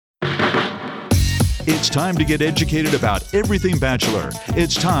It's time to get educated about everything Bachelor.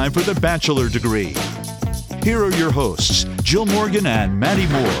 It's time for the Bachelor Degree. Here are your hosts, Jill Morgan and Maddie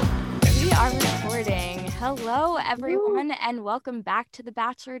Moore. We are recording. Hello, everyone, and welcome back to the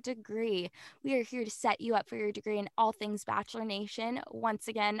Bachelor Degree. We are here to set you up for your degree in all things Bachelor Nation. Once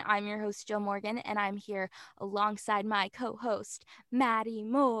again, I'm your host, Jill Morgan, and I'm here alongside my co-host, Maddie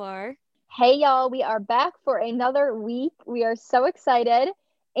Moore. Hey, y'all. We are back for another week. We are so excited,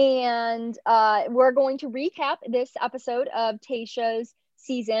 and we're going to recap this episode of Tayshia's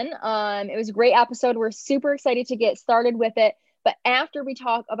season. It was a great episode. We're super excited to get started with it. But after we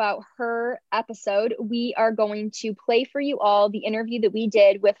talk about her episode, we are going to play for you all the interview that we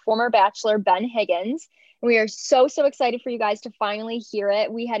did with former Bachelor Ben Higgins. We are so excited for you guys to finally hear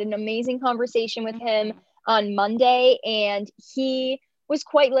it. We had an amazing conversation with him on Monday, and he was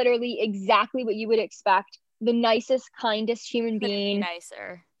quite literally exactly what you would expect. The nicest, kindest human being.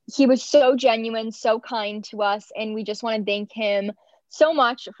 Nicer. He was so genuine, so kind to us, and we just want to thank him so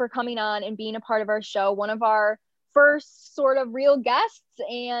much for coming on and being a part of our show. One of our first sort of real guests,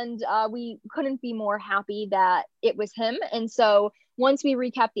 and we couldn't be more happy that it was him. And so once we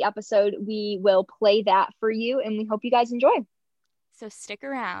recap the episode, we will play that for you, and we hope you guys enjoy. So stick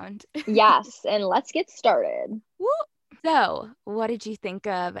around. Yes, and let's get started. Woo! So what did you think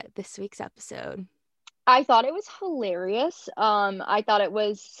of this week's episode? I thought it was hilarious. I thought it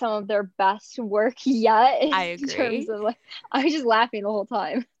was some of their best work yet. I agree. In terms of, like, I was just laughing the whole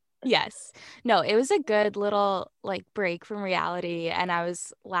time. Yes. No, it was a good little break from reality, and I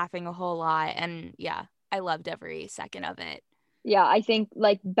was laughing a whole lot, and yeah, I loved every second of it. Yeah, I think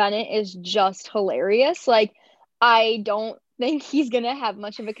Bennett is just hilarious. I don't think he's gonna have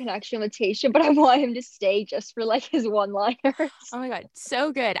much of a connection with Tayshia, but I want him to stay just for his one-liners. Oh my god,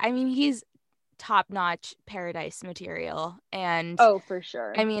 so good. I mean, he's top-notch Paradise material, and oh, for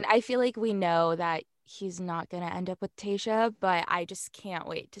sure. I mean, I feel like we know that he's not going to end up with Tayshia, but I just can't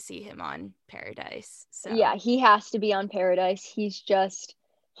wait to see him on Paradise. So yeah, he has to be on Paradise. He's just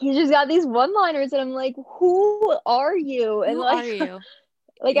got these one-liners, and I'm like, who are you? And who are you?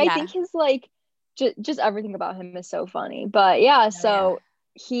 Yeah. I think his just everything about him is so funny. But yeah,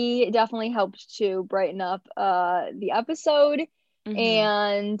 he definitely helped to brighten up the episode. Mm-hmm.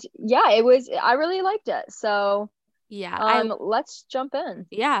 And yeah, I really liked it. So yeah, let's jump in.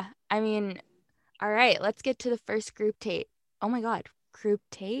 Yeah, I mean, all right, let's get to the first group date. Oh my god, group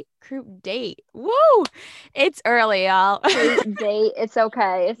date. Woo! It's early, y'all. Group date. It's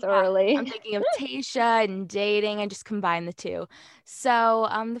okay. It's early. I'm thinking of Tayshia and dating. I just combined the two. So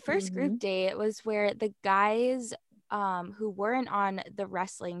the first group date was where the guys who weren't on the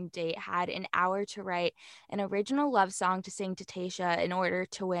wrestling date had an hour to write an original love song to sing to Tayshia in order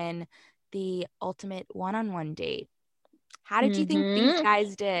to win the ultimate one-on-one date. How did you think these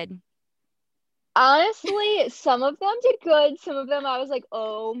guys did? Honestly, some of them did good. Some of them I was like,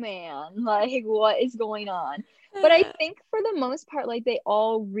 oh man, what is going on? But I think for the most part, they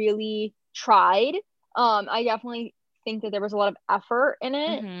all really tried. I definitely think that there was a lot of effort in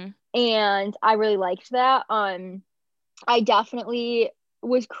it, and I really liked that. I definitely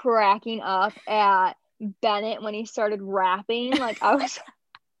was cracking up at Bennett when he started rapping. I was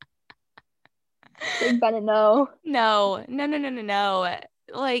like, Bennett, no.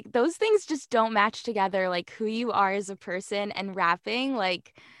 Those things just don't match together, who you are as a person and rapping,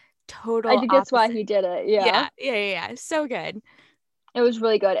 total I think that's opposite. why he did it. Yeah, so good. It was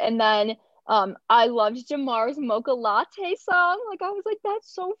really good. And then I loved Jamar's Mocha Latte song. I was like,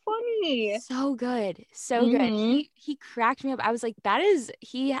 that's so funny. So good. Good. He cracked me up. I was like,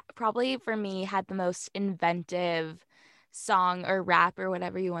 he probably for me had the most inventive song or rap or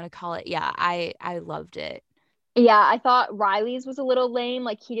whatever you want to call it. Yeah, I loved it. Yeah, I thought Riley's was a little lame.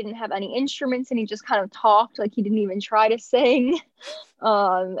 He didn't have any instruments and he just kind of talked. He didn't even try to sing.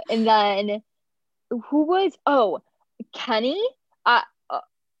 And then who was Kenny?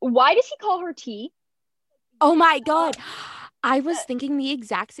 Why does he call her T? Oh my god. I was thinking the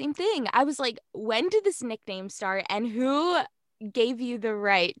exact same thing. I was like, when did this nickname start and who gave you the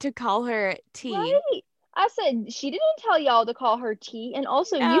right to call her T? Right. I said, she didn't tell y'all to call her T, and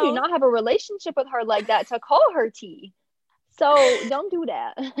also you do not have a relationship with her like that to call her T. So don't do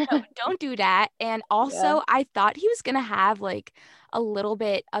that. No, don't do that. And also, I thought he was going to have a little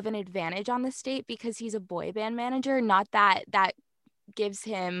bit of an advantage on this date because he's a boy band manager. Not that gives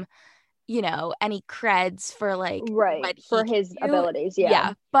him, any creds for for his abilities.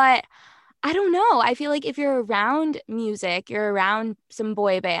 Yeah. But I don't know. I feel like if you're around music, you're around some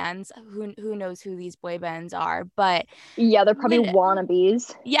boy bands. Who knows who these boy bands are? But yeah, they're probably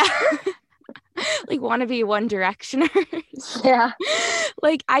wannabes. Yeah. like wannabe One Directioners. Yeah.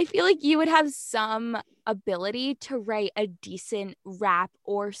 Like I feel like you would have some ability to write a decent rap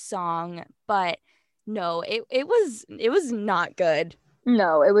or song, but no, it was not good.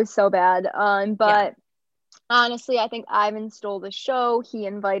 No, it was so bad. Yeah. But honestly, I think Ivan stole the show. He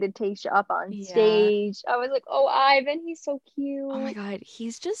invited Tasha up on Yeah. stage. I was like, oh, Ivan, he's so Oh my cute. God,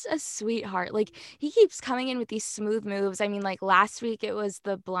 he's just a sweetheart. Like he keeps coming in with these smooth moves. I mean, like last week it was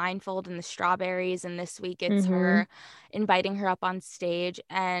the blindfold and the strawberries, and this week it's Mm-hmm. her inviting her up on stage.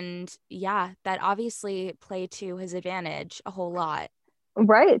 And yeah, that obviously played to his advantage a whole lot.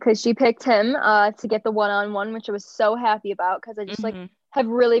 Right, because she picked him to get the one-on-one, which I was so happy about because I just like Hmm. have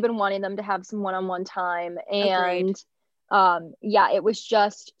really been wanting them to have some one-on-one time. Agreed. And yeah, it was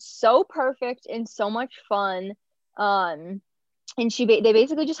just so perfect and so much fun. Um, and they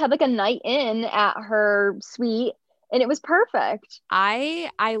basically just had like a night in at her suite, and it was perfect. I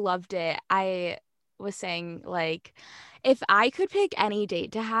loved it. I was saying like if I could pick any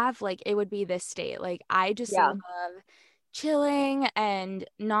date to have, like it would be this date. Like I just Yeah. love chilling and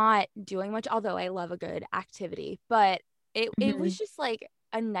not doing much, although I love a good activity. But it Hmm. was just like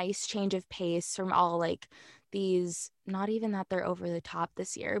a nice change of pace from all like these, not even that they're over the top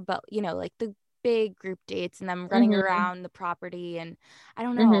this year, but like the big group dates and them running Hmm. around the property. And I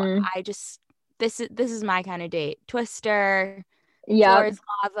don't know, Hmm. I just this is my kind of date. Twister, floor Yep. is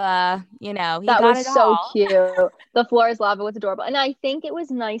lava, he That got was it so all. cute. The floor is lava was adorable. And I think it was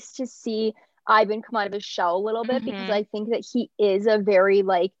nice to see Ivan come out of his shell a little bit because Hmm. I think that he is a very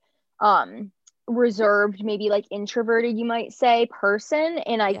like um reserved, maybe like introverted, you might say, person.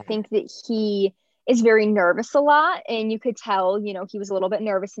 And I Yeah. think that he is very nervous a lot. And you could tell, he was a little bit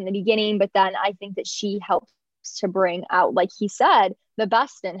nervous in the beginning, but then I think that she helps to bring out, like he said, the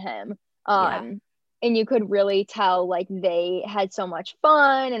best in him. Yeah. And you could really tell like they had so much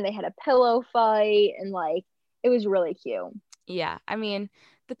fun and they had a pillow fight and like it was really cute. Yeah. I mean,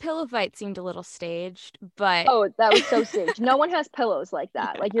 the pillow fight seemed a little staged, but Oh, that was so staged. No one has pillows like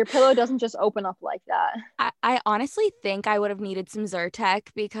that. yeah. Like your pillow doesn't just open up like that. I honestly think I would have needed some Zyrtec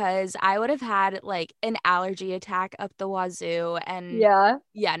because I would have had like an allergy attack up the wazoo. And Yeah,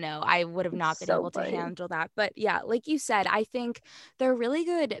 yeah, no, I would have it's not been so able to funny. handle that. But yeah, like you said, I think they're really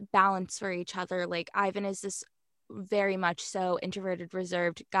good balance for each other. Like Ivan is this very much so introverted,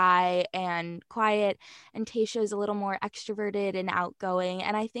 reserved guy and quiet, and Tasha is a little more extroverted and outgoing.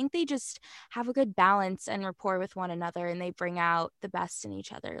 And I think they just have a good balance and rapport with one another, and they bring out the best in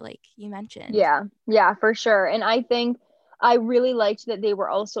each other, like you mentioned. Yeah, yeah, for sure. And I think I really liked that they were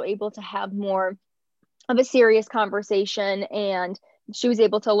also able to have more of a serious conversation, and she was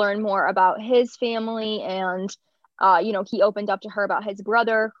able to learn more about his family. And he opened up to her about his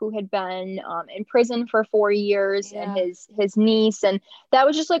brother who had been in prison for 4 years, and Yeah. his niece. And that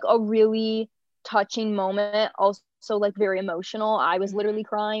was just like a really touching moment, also like very emotional. I was Mhm. literally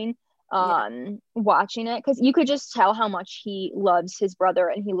crying Yeah. watching it because you could just tell how much he loves his brother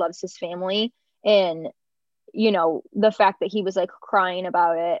and he loves his family. And the fact that he was like crying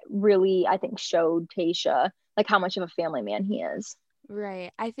about it really, I think, showed Tasha like how much of a family man he is.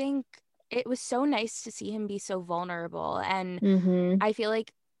 Right. I think it was so nice to see him be so vulnerable. And Mm-hmm. I feel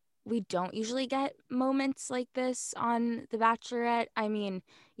like we don't usually get moments like this on The Bachelorette. I mean,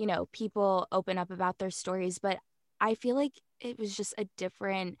 people open up about their stories, but I feel like it was just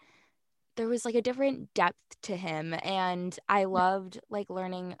there was like a different depth to him. And I loved like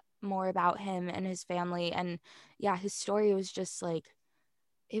learning more about him and his family. And yeah, his story was just like,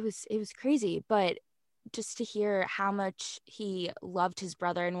 it was crazy. But just to hear how much he loved his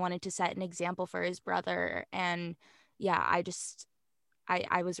brother and wanted to set an example for his brother. And yeah,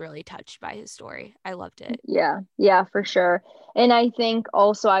 I was really touched by his story. I loved it. Yeah, yeah, for sure. And I think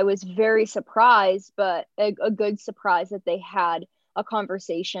also I was very surprised, but a good surprise that they had a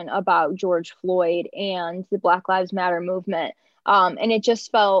conversation about George Floyd and the Black Lives Matter movement. And it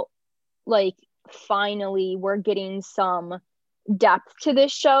just felt like finally we're getting some depth to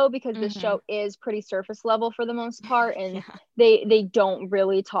this show because this Hmm. show is pretty surface level for the most part, and Yeah. they don't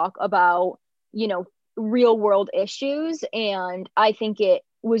really talk about you know real world issues. And I think it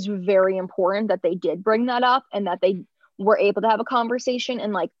was very important that they did bring that up and that they were able to have a conversation.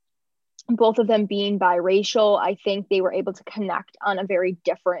 And like both of them being biracial, I think they were able to connect on a very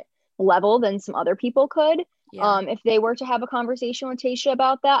different level than some other people could, Yeah. if they were to have a conversation with Tasha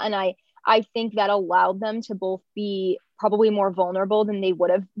about that. And I think that allowed them to both be probably more vulnerable than they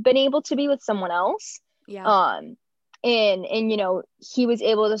would have been able to be with someone else. Yeah. Um, and he was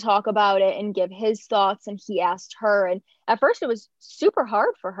able to talk about it and give his thoughts, and he asked her. And at first, it was super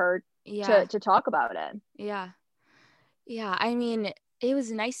hard for her Yeah. to talk about it. Yeah. Yeah. I mean, It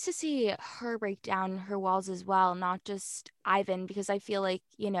was nice to see her break down her walls as well, not just Ivan, because I feel like,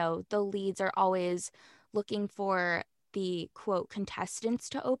 the leads are always looking for the quote contestants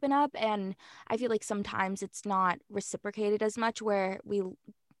to open up. And I feel like sometimes it's not reciprocated as much, where we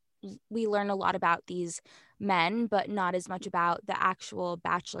learn a lot about these men, but not as much about the actual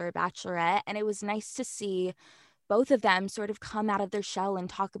bachelor, bachelorette. And it was nice to see both of them sort of come out of their shell and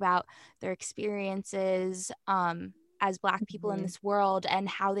talk about their experiences as Black people in this world, and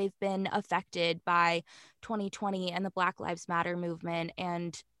how they've been affected by 2020 and the Black Lives Matter movement,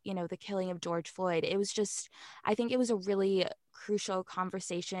 and the killing of George Floyd. I think it was a really crucial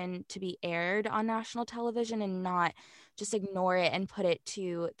conversation to be aired on national television, and not just ignore it and put it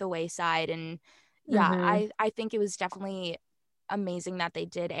to the wayside. And yeah, I think it was definitely amazing that they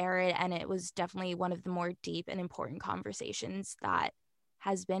did air it, and it was definitely one of the more deep and important conversations that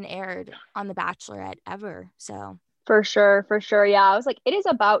has been aired on The Bachelorette ever. So For sure. Yeah, I was like, it is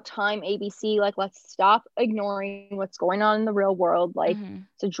about time, ABC. Like, let's stop ignoring what's going on in the real world. Like,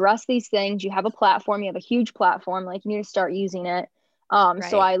 to address these things. You have a platform. You have a huge platform. Like, you need to start using it.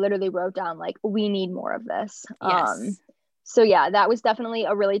 So I literally wrote down, like, we need more of this. yes. So yeah, that was definitely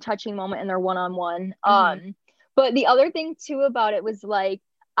a really touching moment in their one-on-one. But the other thing too about it was, like,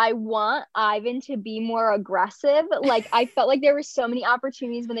 I want Ivan to be more aggressive. Like, I felt like there were so many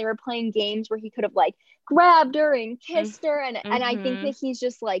opportunities when they were playing games where he could have, like, grabbed her and kissed her. And I think that he's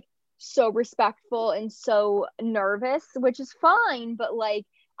just, like, so respectful and so nervous, which is fine. But, like,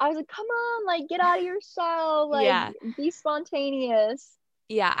 I was like, come on, like, get out of your shell. Like, be spontaneous.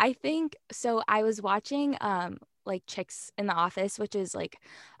 Yeah, I think so. I was watching like Chicks in the Office, which is like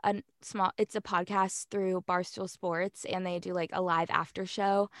it's a podcast through Barstool Sports, and they do like a live after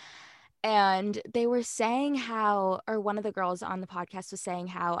show. And they were saying how, or one of the girls on the podcast was saying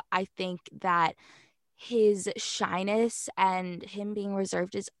how, I think that his shyness and him being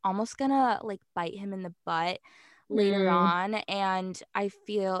reserved is almost gonna like bite him in the butt later on. And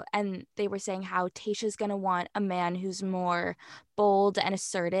and they were saying how Tayshia's gonna want a man who's more bold and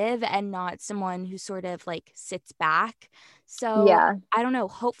assertive, and not someone who sort of like sits back. So Yeah. I don't know,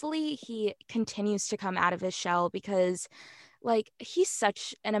 hopefully he continues to come out of his shell, because like he's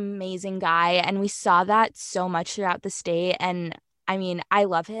such an amazing guy, and we saw that so much throughout the state. And I mean, I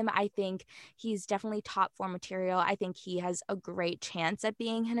love him. I think he's definitely top 4 material. I think he has a great chance at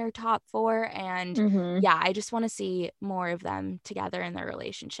being in her top 4. And yeah, I just want to see more of them together in their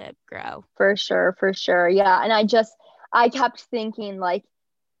relationship grow. For sure. Yeah. And I kept thinking, like,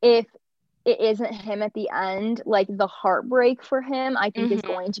 if it isn't him at the end, like, the heartbreak for him, I think is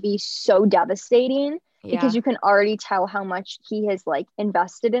going to be so devastating, because you can already tell how much he has, like,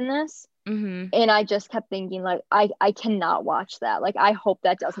 invested in this. And I just kept thinking, like, I cannot watch that. Like, I hope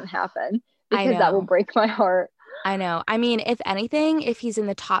that doesn't happen, because that will break my heart. I know. I mean, if anything, if he's in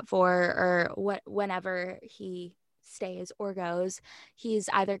the top 4 or whenever he stays or goes, he's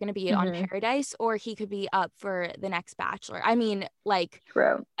either going to be on Paradise, or he could be up for the next Bachelor. I mean, like,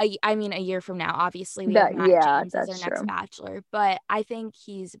 True. I mean, a year from now, obviously, we have Matt James as our next true. Bachelor. But I think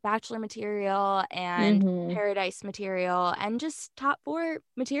he's Bachelor material and Paradise material and just top 4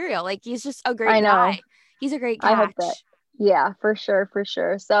 material. Like, he's just a great guy. He's a great catch. I hope that. Yeah, for sure.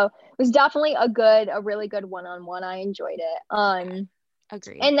 So it was definitely a really good one-on-one. I enjoyed it.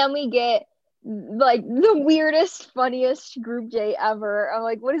 Agreed. And then we get, like, the weirdest, funniest group date ever. I'm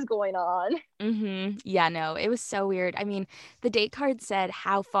like, what is going on? Yeah, no, it was so weird. I mean, the date card said,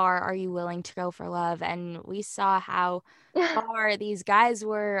 how far are you willing to go for love? And we saw how far these guys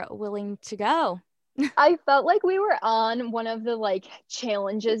were willing to go. I felt like we were on one of the, like,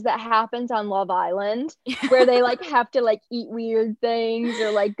 challenges that happens on Love Island, where they, like, have to, like, eat weird things or,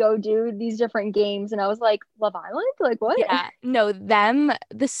 like, go do these different games. And I was like, Love Island? Like, what? Yeah, no,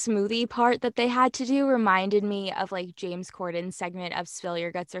 the smoothie part that they had to do reminded me of, like, James Corden's segment of Spill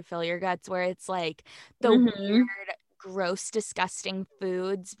Your Guts or Fill Your Guts, where it's like the weird, gross, disgusting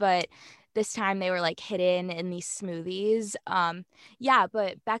foods, but this time they were, like, hidden in these smoothies. Yeah,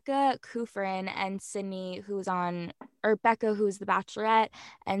 but Becca Kufrin and Sydney, Becca, who was the Bachelorette,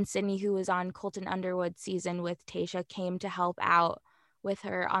 and Sydney, who was on Colton Underwood's season with Tayshia, came to help out with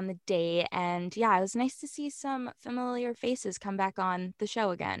her on the date. And yeah, it was nice to see some familiar faces come back on the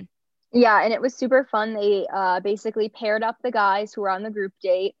show again. Yeah, and it was super fun. They basically paired up the guys who were on the group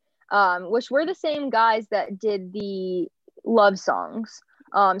date, which were the same guys that did the love songs.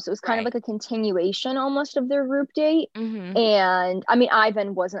 So it was kind of like a continuation almost of their group date. And I mean,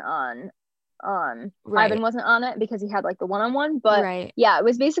 Ivan wasn't on. Ivan wasn't on it because he had, like, the one-on-one, but yeah, it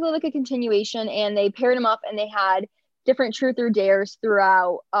was basically like a continuation, and they paired him up, and they had different truth or dares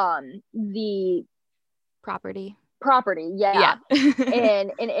throughout the property. property. Yeah.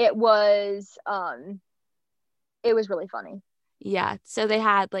 and it was really funny. Yeah. So they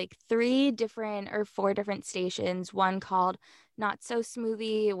had like 4 different stations. One called Not So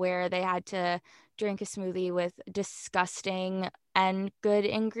Smoothie, where they had to drink a smoothie with disgusting and good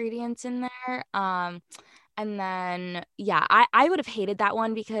ingredients in there. And then, yeah, I would have hated that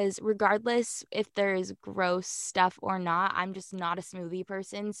one because regardless if there's gross stuff or not, I'm just not a smoothie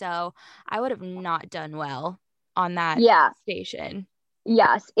person. So I would have not done well on that Yeah. station.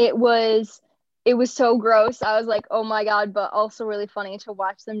 Yes, it was so gross. I was like, oh my God, but also really funny to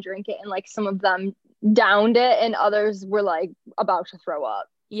watch them drink it, and like some of them downed it and others were like about to throw up.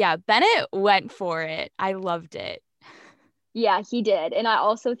 Yeah, Bennett went for it. I loved it. Yeah, he did. And I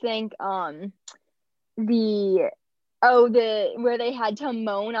also think the where they had to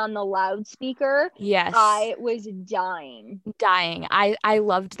moan on the loudspeaker. Yes. I was dying. I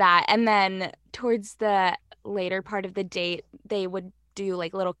loved that. And then towards the later part of the date, they would do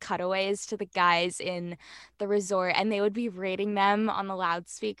like little cutaways to the guys in the resort, and they would be rating them on the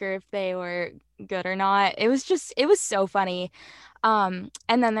loudspeaker if they were good or not. It was so funny. And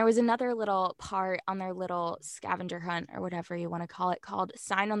then there was another little part on their little scavenger hunt or whatever you want to call it, called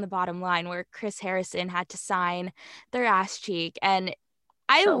Sign on the Bottom Line, where Chris Harrison had to sign their ass cheek. And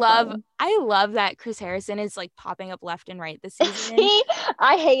I love that Chris Harrison is like popping up left and right this season. See,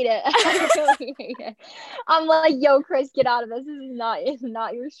 I hate it. I really hate it. I'm like, yo, Chris, get out of this. It's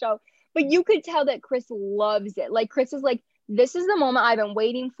not your show. But you could tell that Chris loves it. Like Chris is like, this is the moment I've been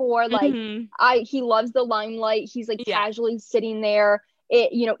waiting for. Like he loves the limelight. He's like casually sitting there,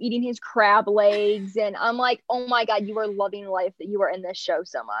 eating his crab legs. And I'm like, oh my God, you are loving life that you are in this show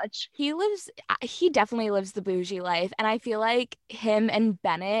so much. He definitely lives the bougie life. And I feel like him and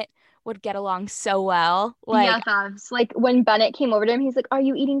Bennett would get along so well. Like, BFFs. Like when Bennett came over to him, he's like, "Are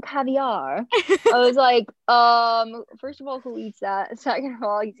you eating caviar?" I was like, first of all, who eats that? Second of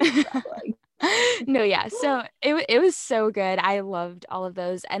all, he's eating crab legs. No, yeah. So it was so good. I loved all of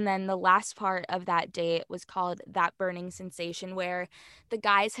those. And then the last part of that date was called That Burning Sensation, where the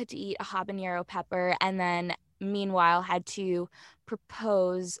guys had to eat a habanero pepper and then meanwhile had to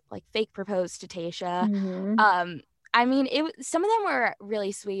fake propose to Tayshia. Mm-hmm. I mean, some of them were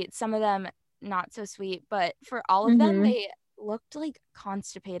really sweet, some of them not so sweet, but for all of them, they looked like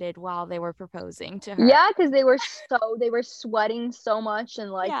constipated while they were proposing to her. Yeah, because they were sweating so much,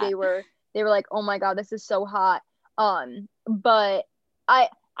 and like they were like, oh my God, this is so hot. But I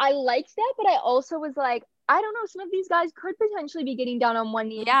liked that, but I also was like, I don't know, some of these guys could potentially be getting down on one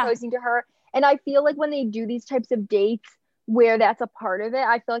knee and proposing to her. And I feel like when they do these types of dates where that's a part of it,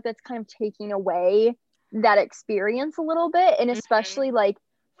 I feel like that's kind of taking away that experience a little bit. And especially like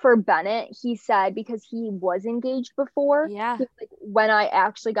for Bennett, he said, because he was engaged before, he was like, when I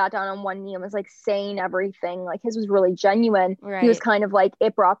actually got down on one knee and was like saying everything, like his was really genuine. He was kind of like,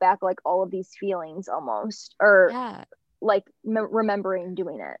 it brought back like all of these feelings almost, or like remembering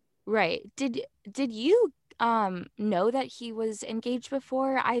doing it. Right. Did you know that he was engaged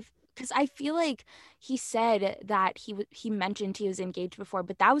before? Because I feel like he said that he mentioned he was engaged before,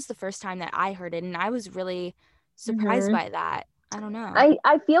 but that was the first time that I heard it, and I was really surprised by that. I don't know.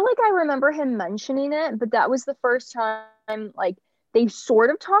 I feel like I remember him mentioning it, but that was the first time like they sort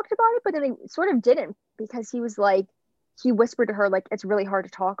of talked about it, but then they sort of didn't, because he was like, he whispered to her like, it's really hard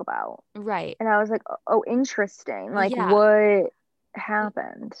to talk about. Right. And I was like, oh, interesting. Like what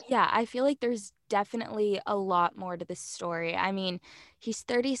happened? Yeah, I feel like there's definitely a lot more to this story. I mean, he's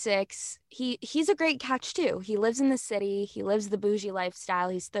 36. He's a great catch too. He lives in the city. He lives the bougie lifestyle.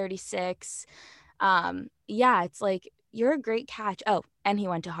 He's 36. Yeah, it's like, you're a great catch. Oh, and he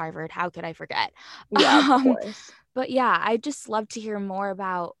went to Harvard. How could I forget? Yeah, of course. But yeah, I'd just love to hear more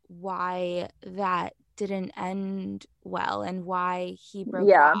about why that didn't end well and why he broke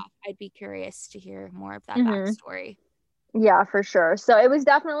it off. I'd be curious to hear more of that backstory. Yeah, for sure. So it was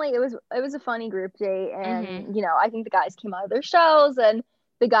definitely, it was a funny group date, and I think the guys came out of their shells, and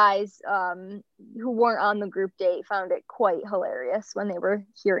the guys who weren't on the group date found it quite hilarious when they were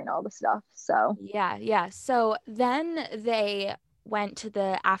hearing all the stuff. So yeah. So then they went to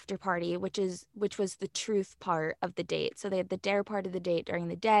the after party, which was the truth part of the date. So they had the dare part of the date during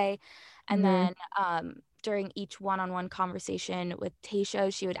the day, and then during each one-on-one conversation with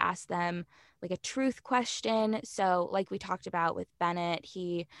Tayshia, she would ask them like a truth question. So like we talked about with Bennett,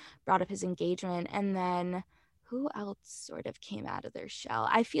 he brought up his engagement, and then who else sort of came out of their shell?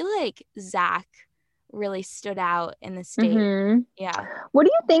 I feel like Zach really stood out in this date. Yeah. What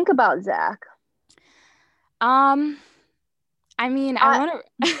do you think about Zach? I mean, I want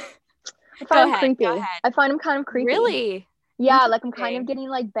to. I find him creepy. Go ahead. I find him kind of creepy. Really? Yeah, like I'm kind of getting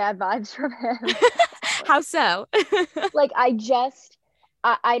like bad vibes from him. How so? Like,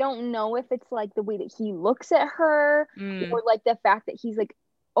 I don't know if it's like the way that he looks at her or like the fact that he's like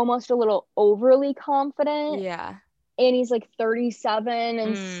almost a little overly confident. Yeah. And he's like 37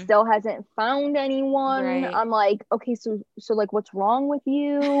 and still hasn't found anyone. Right. I'm like, okay, so like what's wrong with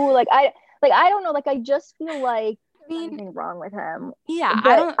you? Like I don't know, like I just feel like there's anything wrong with him. Yeah,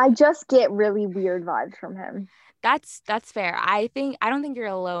 But I just get really weird vibes from him. That's fair. I don't think you're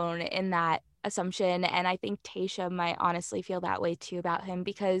alone in that assumption, and I think Tasha might honestly feel that way too about him,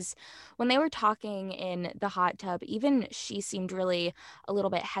 because when they were talking in the hot tub, even she seemed really a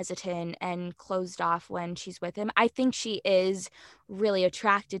little bit hesitant and closed off when she's with him. I think she is really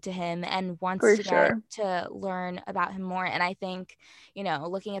attracted to him and wants For to get sure. to learn about him more. And I think,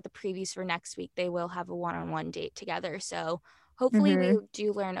 looking at the previews for next week, they will have a one-on-one date together. So hopefully we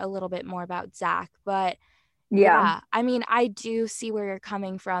do learn a little bit more about Zach. But Yeah. yeah, I mean, I do see where you're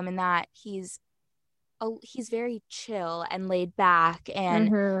coming from in that he's very chill and laid back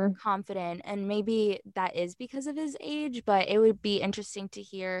and confident, and maybe that is because of his age, but it would be interesting to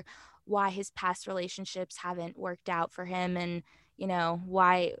hear why his past relationships haven't worked out for him, and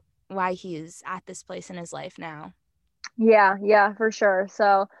why he's at this place in his life now. Yeah, for sure.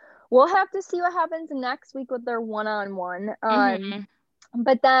 So we'll have to see what happens next week with their one-on-one.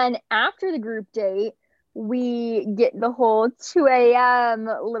 But then after the group date, we get the whole 2 a.m.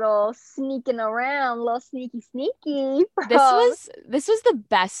 little sneaking around, little sneaky from This was the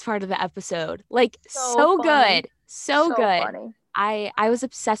best part of the episode. Like, so so funny. good. So good. Funny. I was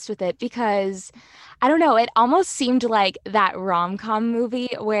obsessed with it because I don't know, it almost seemed like that rom-com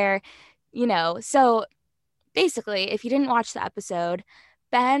movie where, so basically, if you didn't watch the episode,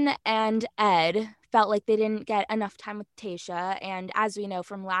 Ben and Ed felt like they didn't get enough time with Tasha, and as we know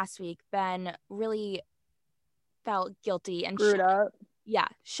from last week, Ben really felt guilty and Screwed up.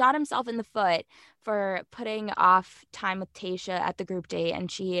 shot himself in the foot for putting off time with Tasha at the group date,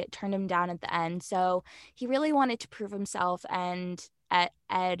 and she turned him down at the end. So he really wanted to prove himself, and Ed,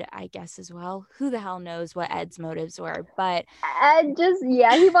 I guess, as well. Who the hell knows what Ed's motives were, but Ed just,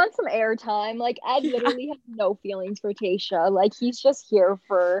 he wants some airtime. Like, Ed literally has no feelings for Tasha. Like, he's just here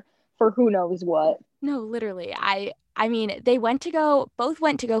for who knows what. No, literally. I mean, both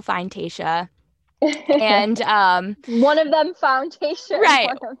went to go find Tasha. And one of them found Tasha, right.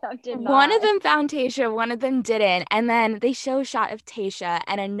 and one of them did not. One of them found Tasha, one of them didn't. And then they show a shot of Tasha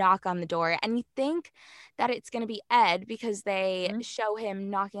and a knock on the door. And you think that it's going to be Ed because they show him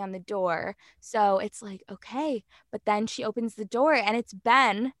knocking on the door. So it's like, okay. But then she opens the door and it's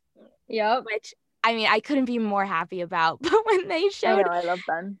Ben. Yep. Which, I mean, I couldn't be more happy about. But when they showed I love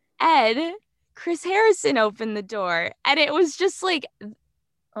Ben. Ed, Chris Harrison opened the door. And it was just like,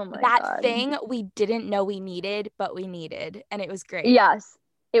 oh my that God. thing we didn't know we needed, but we needed. And it was great. Yes.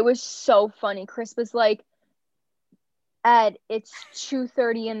 It was so funny. Chris was like, Ed, it's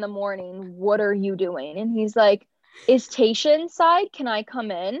 2:30 in the morning. What are you doing? And he's like, is Tasha inside? Can I come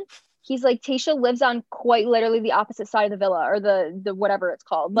in? He's like, Tasha lives on quite literally the opposite side of the villa, or the whatever it's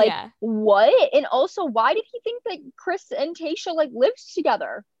called. Like, what? And also, why did he think that Chris and Tasha like lived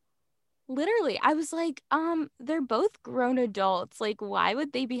together? Literally, I was like, they're both grown adults. Like, why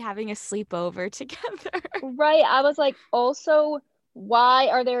would they be having a sleepover together? Right. I was like, also, why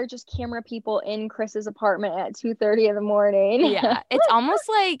are there just camera people in Chris's apartment at 2:30 in the morning? Yeah, it's almost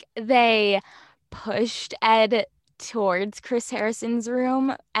like they pushed Ed towards Chris Harrison's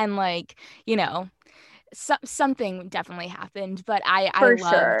room, and like, something definitely happened, but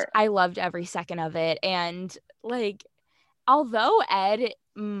I loved every second of it. And like, although Ed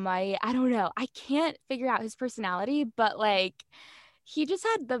I don't know, I can't figure out his personality, but like, he just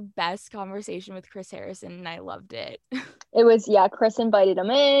had the best conversation with Chris Harrison, and I loved it. It was, Chris invited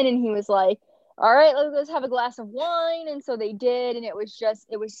him in, and he was like, all right, let's have a glass of wine. And so they did, and it was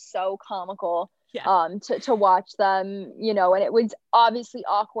so comical to watch them, and it was obviously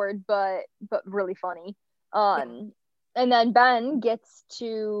awkward, but really funny. And then Ben gets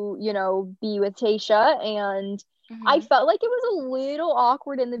to, be with Tasha, and I felt like it was a little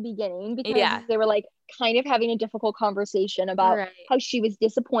awkward in the beginning because they were like kind of having a difficult conversation about how she was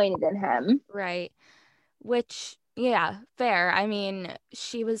disappointed in him. Right. Which, fair. I mean,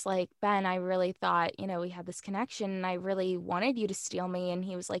 she was like, Ben, I really thought, we had this connection, and I really wanted you to steal me. And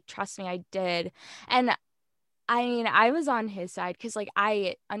he was like, trust me, I did. And I mean, I was on his side because like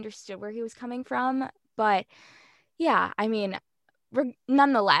I understood where he was coming from. But yeah, I mean,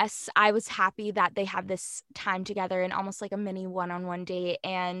 nonetheless, I was happy that they had this time together and almost like a mini one-on-one date.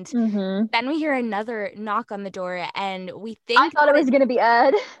 And then we hear another knock on the door, and we think I thought it was going to be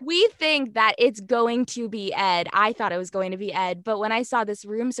Ed. We think that it's going to be Ed. I thought it was going to be Ed. But when I saw this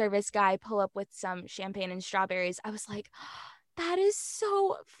room service guy pull up with some champagne and strawberries, I was like, that is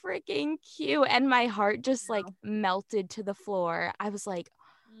so freaking cute. And my heart just like melted to the floor. I was like,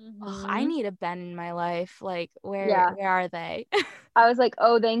 oh, I need a Ben in my life. Like, where are they? I was like,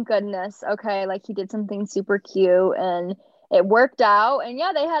 oh, thank goodness. Okay, like he did something super cute and it worked out. And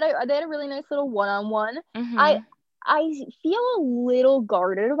yeah, they had a really nice little one-on-one. I feel a little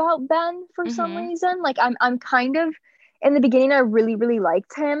guarded about Ben for some reason. Like I'm kind of, in the beginning I really, really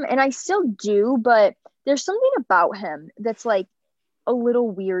liked him, and I still do, but there's something about him that's like a little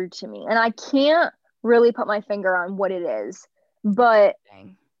weird to me. And I can't really put my finger on what it is. But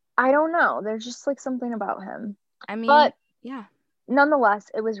I don't know. There's just like something about him. I mean, but yeah. Nonetheless,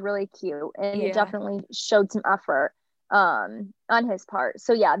 it was really cute, and it definitely showed some effort on his part.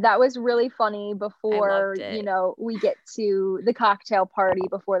 So yeah, that was really funny before, you know, we get to the cocktail party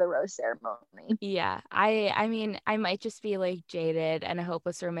before the rose ceremony. Yeah. I mean, I might just be like jaded and a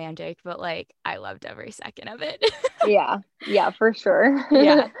hopeless romantic, but like I loved every second of it. Yeah, for sure.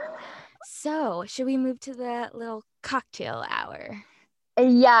 Yeah. So, should we move to the little cocktail hour?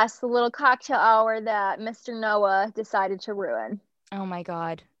 Yes, the little cocktail hour that Mr. Noah decided to ruin. Oh my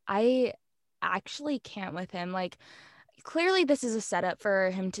God. I actually can't with him. Like, clearly this is a setup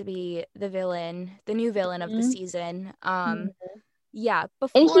for him to be the villain, the new villain of the season. Yeah,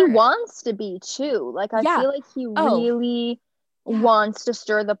 before... And he wants to be too. Like, I feel like he really wants to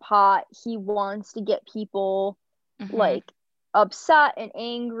stir the pot. He wants to get people like upset and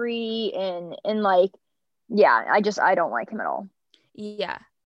angry and like, yeah, I don't like him at all. Yeah,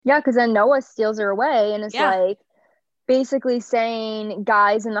 because then Noah steals her away and is like basically saying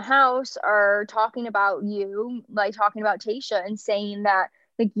guys in the house are talking about you, like talking about Tayshia, and saying that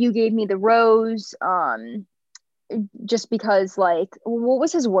like you gave me the rose just because, like, what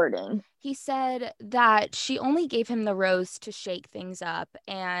was his wording? He said that she only gave him the rose to shake things up,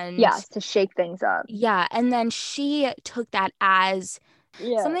 and to shake things up. Yeah, and then she took that as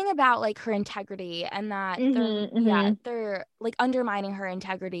something about like her integrity, and that they're like undermining her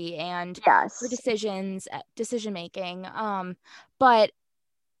integrity and her decision making. But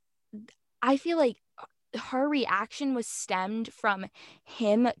I feel like her reaction was stemmed from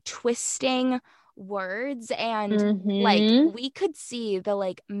him twisting words, and like we could see the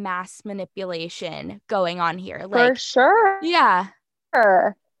like mass manipulation going on here. Like, for sure. Yeah.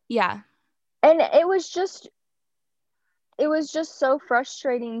 And it was just so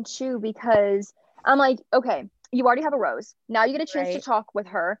frustrating too, because I'm like, okay, you already have a rose. Now you get a chance to talk with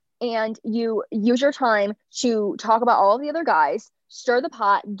her, and you use your time to talk about all of the other guys, stir the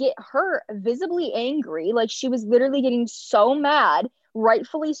pot, get her visibly angry. Like, she was literally getting so mad,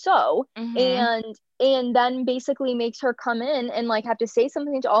 rightfully so. And then basically makes her come in and like have to say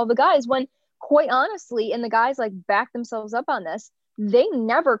something to all the guys, when quite honestly, and the guys like back themselves up on this, they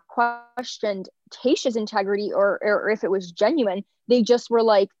never questioned Tayshia's integrity or if it was genuine. They just were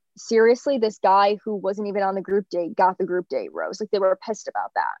like, seriously, this guy who wasn't even on the group date got the group date rose. Like, they were pissed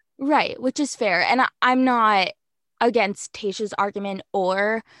about that. Right, which is fair. And I'm not against Tayshia's argument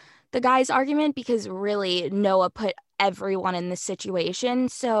or the guy's argument, because really Noah put everyone in this situation.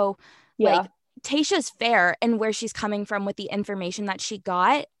 So like Tayshia's fair in where she's coming from with the information that she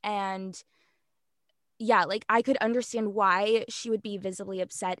got. And yeah, like I could understand why she would be visibly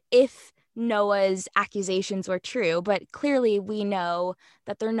upset if Noah's accusations were true, but clearly we know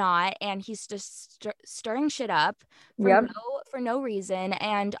that they're not, and he's just stirring shit up for no reason.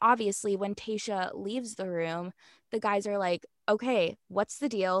 And obviously when Tayshia leaves the room, the guys are like, okay, what's the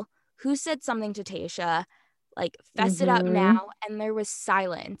deal? Who said something to Tayshia? Like, fess it up now. And there was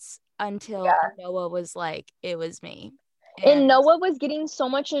silence until Noah was like, it was me. And Noah was getting so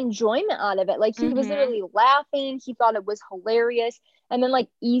much enjoyment out of it. Like, he was literally laughing. He thought it was hilarious. And then like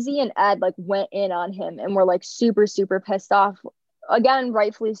Easy and Ed like went in on him and were like super, super pissed off. Again,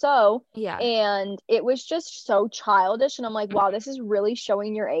 rightfully so. Yeah. And it was just so childish. And I'm like, wow, this is really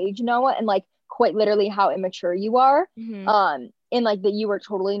showing your age, Noah, and like quite literally how immature you are. And like that you were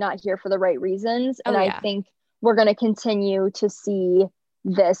totally not here for the right reasons. And I think we're going to continue to see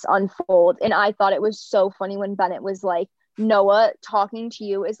this unfold. And I thought it was so funny when Bennett was like, Noah, talking to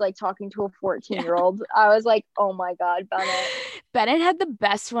you is like talking to a 14-year-old. I was like, oh my God, Bennett. Bennett had the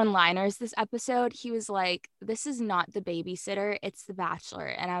best one-liners this episode. He was like, this is not the babysitter, it's the bachelor.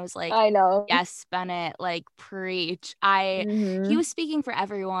 And I was like, I know. Yes, Bennett, like, preach. He was speaking for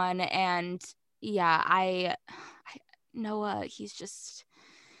everyone. And yeah, Noah, he's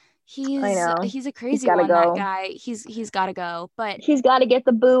I know. a crazy gotta one, go. that guy. He's got to go, but He's got to get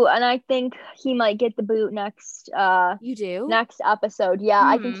the boot, and I think he might get the boot next you do? next episode. Yeah,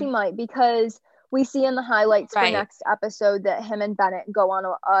 I think he might, because we see in the highlights for Right. next episode that him and Bennett go on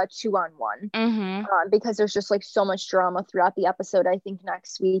a 2-on-1. Because there's just like so much drama throughout the episode, I think,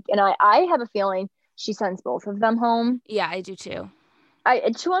 next week. And I have a feeling she sends both of them home. Yeah, I do too.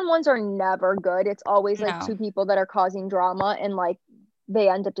 2-on-1s are never good. It's always like No. two people that are causing drama, and like they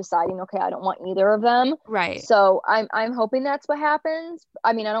end up deciding, okay, I don't want either of them. Right. So I'm hoping that's what happens.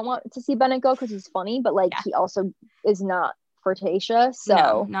 I mean, I don't want to see Bennett go because he's funny, but like he also is not for Tasha. So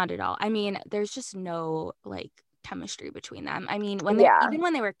no, not at all. I mean, there's just no like chemistry between them. I mean, even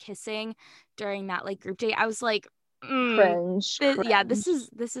when they were kissing during that like group date, I was like, cringe. yeah, this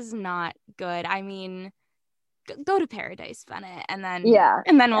is not good. I mean, go to Paradise, Bennett, and then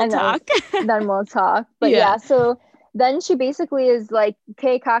we'll talk. Then we'll talk. But yeah, so then she basically is like,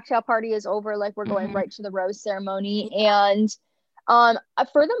 okay, cocktail party is over, like we're going right to the rose ceremony. And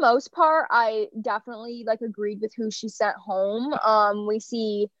for the most part, I definitely like agreed with who she sent home. We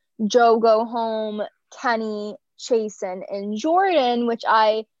see Joe go home, Kenny, Chasen, and Jordan, which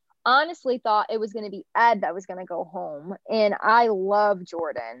I honestly thought it was going to be Ed that was going to go home, and I love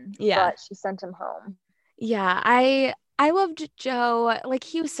Jordan, but she sent him home. Yeah, I loved Joe. Like,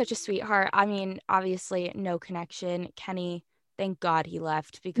 he was such a sweetheart. I mean, obviously, no connection. Kenny, thank God he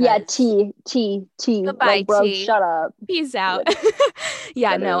left, because T. Goodbye, like, bro, T. shut up. Peace out.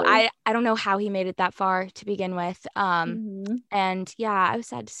 Yeah, no, I don't know how he made it that far to begin with. And yeah, I was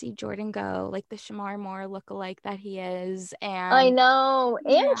sad to see Jordan go, like the Shamar Moore lookalike that he is. And I know.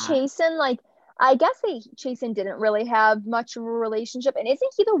 And Chasen, like, I guess Chasen didn't really have much of a relationship. And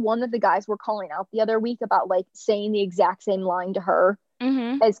isn't he the one that the guys were calling out the other week about like saying the exact same line to her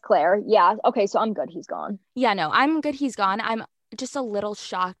as Claire? Yeah. Okay, so I'm good he's gone. Yeah, no, I'm good he's gone. I'm just a little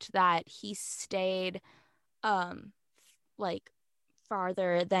shocked that he stayed like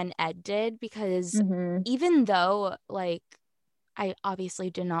farther than Ed did, because even though like I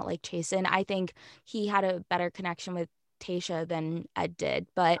obviously did not like Chasen, I think he had a better connection with Tasha than Ed did.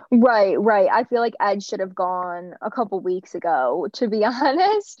 But right. I feel like Ed should have gone a couple weeks ago, to be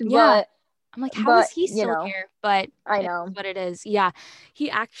honest. Yeah. But I'm like, how is he still here? But I know what it is. Yeah.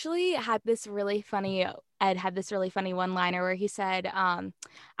 He actually had this really funny one-liner where he said,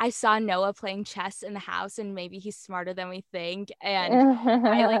 I saw Noah playing chess in the house, and maybe he's smarter than we think. And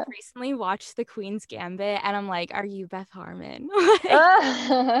I like recently watched The Queen's Gambit, and I'm like, are you Beth Harmon?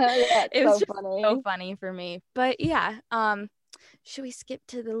 It was just so funny for me. But yeah, should we skip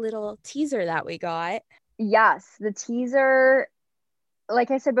to the little teaser that we got? Yes, the teaser,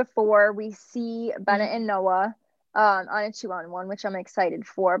 like I said before, we see Bennett and Noah on a 2-on-1, which I'm excited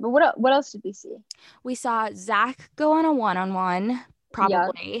for. But what else did we see? We saw Zach go on a 1-on-1,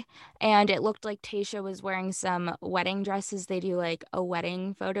 probably, and it looked like Tasha was wearing some wedding dresses. They do like a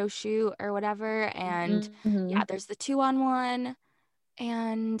wedding photo shoot or whatever, and yeah, there's the 2-on-1,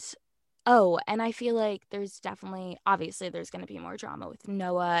 and I feel like there's obviously there's going to be more drama with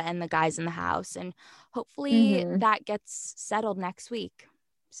Noah and the guys in the house, and hopefully that gets settled next week.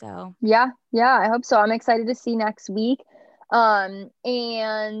 So yeah, I hope so. I'm excited to see next week. And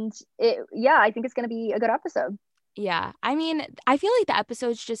I think it's going to be a good episode. Yeah, I mean, I feel like the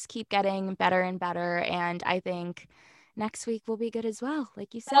episodes just keep getting better and better, and I think next week will be good as well,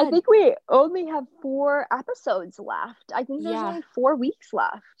 like you said. I think we only have 4 episodes left. I think there's only 4 weeks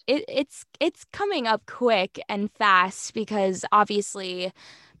left. It's coming up quick and fast, because obviously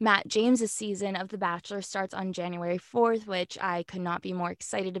Matt James's season of The Bachelor starts on January 4th, which I could not be more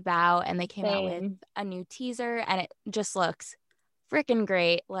excited about. And they came out with a new teaser, and it just looks freaking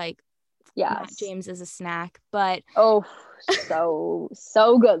great. Like, Matt James is a snack, but so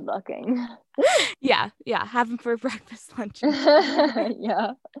good looking. Yeah, have him for breakfast, lunch.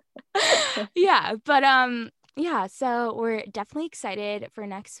 Yeah, but yeah, so we're definitely excited for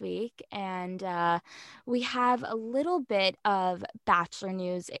next week, and we have a little bit of Bachelor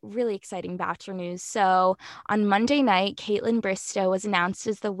news, really exciting Bachelor news. So on Monday night, Caitlin Bristow was announced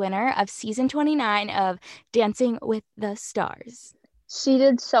as the winner of season 29 of Dancing with the Stars. She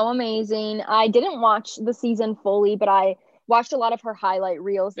did so amazing. I didn't watch the season fully, but I watched a lot of her highlight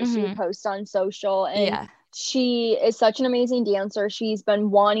reels that she would post on social, and she is such an amazing dancer. She's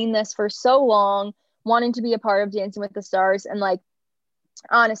been wanting this for so long, wanting to be a part of Dancing with the Stars, and like,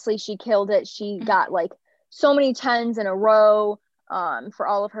 honestly, she killed it. She got like so many 10s in a row for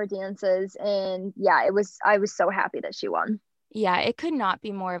all of her dances, and yeah, I was so happy that she won. Yeah, it could not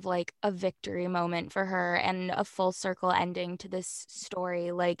be more of like a victory moment for her and a full circle ending to this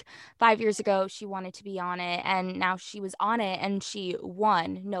story. Like 5 years ago, she wanted to be on it, and now she was on it and she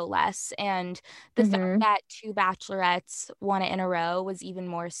won, no less. And the fact Mm-hmm. that two bachelorettes won it in a row was even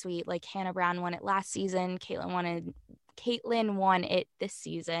more sweet. Like Hannah Brown won it last season, Caitlin won it this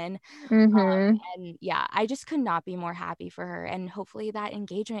season. Mm-hmm. And yeah, I just could not be more happy for her. And hopefully that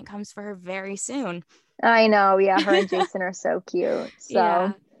engagement comes for her very soon. I know. Yeah, her and Jason are so cute. So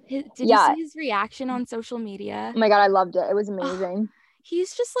Yeah. Did you yeah. see his reaction on social media? Oh my God, I loved it. It was Oh, amazing.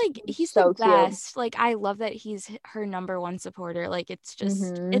 he's just like, he's the So cute. best. Like, I love that he's her number one supporter. Like,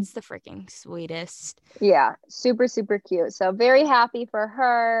 Mm-hmm. it's the freaking sweetest. Yeah, super, super cute. So very happy for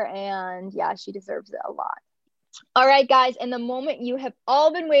her. And yeah, she deserves it a lot. All right, guys, and the moment you have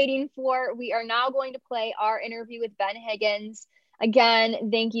all been waiting for, we are now going to play our interview with Ben Higgins.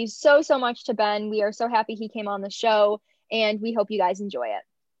 Again, thank you so, so much to Ben. We are so happy he came on the show, and we hope you guys enjoy it.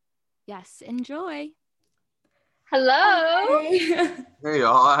 Yes, enjoy. Hello. Hey. Hey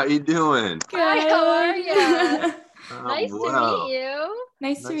y'all, how you doing? Good. Hi, how are you? Nice to Well, meet you.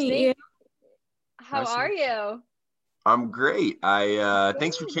 Nice to Nice meet to- you. How Nice to are meet you? I'm great.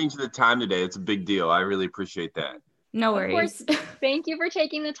 Thanks for Good. changing the time today. It's a big deal. I really appreciate that. No Of course. worries. Thank you for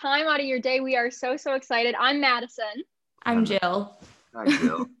taking the time out of your day. We are so, so excited. I'm Madison. I'm Jill. Hi,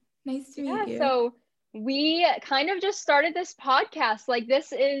 Jill. Nice to Yeah, meet you. so we kind of just started this podcast. Like,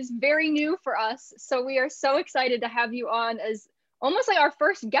 this is very new for us. So we are so excited to have you on as almost like our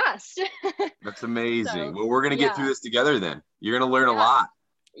first guest. That's amazing. So, Well, we're gonna get through yeah. this together then. You're gonna learn a Yeah. lot.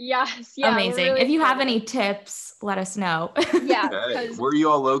 Yes. Yeah. we're Amazing. really If you have excited. any tips, let us know. Yeah. Okay. 'Cause Where are you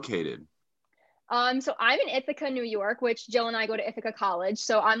all located? so I'm in Ithaca, New York, which Jill and I go to Ithaca College.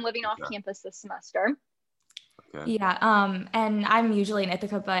 So I'm living off Okay. campus this semester. Okay. Yeah. And I'm usually in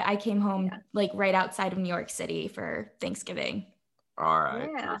Ithaca, but I came home Yeah. like right outside of New York City for Thanksgiving. All right.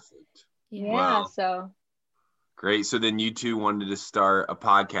 Yeah. Perfect. Yeah. Well- So Great. So then you two wanted to start a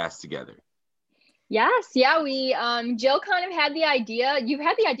podcast together. yes, yeah, we Jill kind of had the idea. You've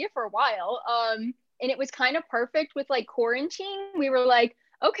had the idea for a while. And it was kind of perfect with like quarantine. We were like,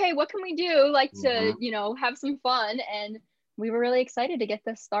 okay, what can we do like to, Mhm. have some fun? And we were really excited to get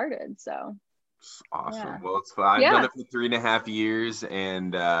this started. So Awesome. Yeah. Well, it's fun. I've Yeah. done it for 3.5 years,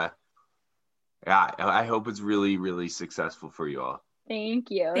 and yeah, I hope it's really, really successful for you all.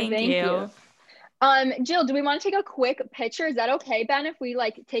 thank you. Thank Thank you. you. Jill, do we want to take a quick picture? Is that okay, Ben, if we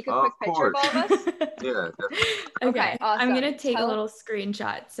like take a quick Of picture of all of us? Yeah, definitely. Okay. I'm awesome. gonna take a Tell- little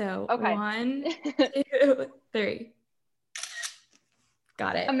screenshot. So Okay. 1, 2, 3.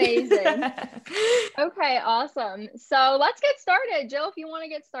 Got it. Amazing. Okay, awesome. So let's get started. Jill, if you want to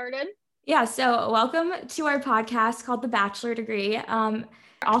get started. Yeah, so welcome to our podcast called The Bachelor Degree.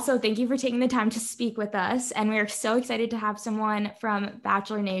 Also, thank you for taking the time to speak with us. And we are so excited to have someone from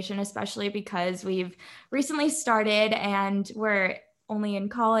Bachelor Nation, especially because we've recently started and we're only in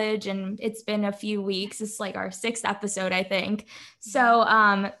college and it's been a few weeks. It's like our 6th episode, I think.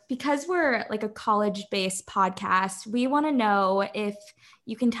 So because we're like a college-based podcast, we want to know if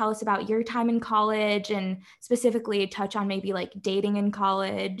you can tell us about your time in college and specifically touch on maybe like dating in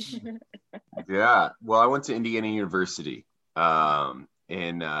college. Yeah. Well, I went to Indiana University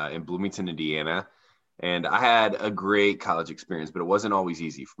in Bloomington, Indiana, and I had a great college experience, but it wasn't always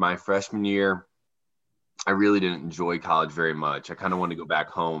easy. For my freshman year, I really didn't enjoy college very much. I kind of wanted to go back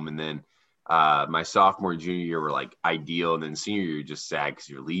home, and then my sophomore, junior year were like ideal, and then senior year, you're just sad because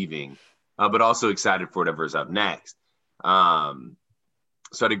you're leaving, but also excited for whatever's up next.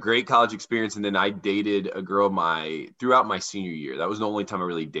 So I had a great college experience, and then I dated a girl throughout my senior year. That was the only time I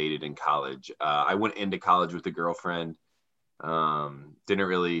really dated in college. I went into college with a girlfriend. Didn't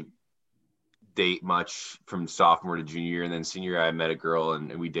really date much from sophomore to junior year, and then senior year I met a girl,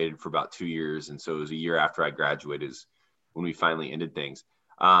 and we dated for about 2 years. And so it was a year after I graduated is when we finally ended things.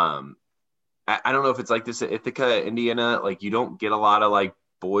 I don't know if it's like this at Ithaca, Indiana. Like you don't get a lot of like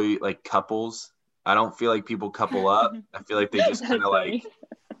couples. I don't feel like people couple up. I feel like they just kind of like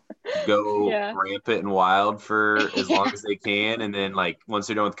go Yeah. rampant and wild for as long as they can. And then like once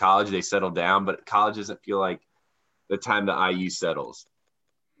they're done with college, they settle down. But college doesn't feel like the time the IU settles.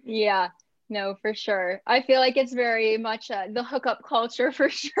 Yeah, no, for sure. I feel like it's very much the hookup culture for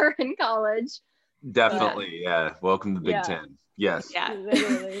sure in college. Definitely. Yeah. Welcome to Big Yeah. Ten. Yes. Yeah.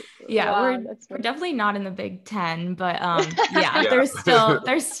 Literally. Yeah, Wow, we're that's we're funny. definitely not in the Big Ten, but yeah, Yeah. there's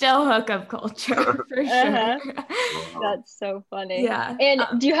still hookup culture for sure. Uh-huh. That's so funny. Yeah. And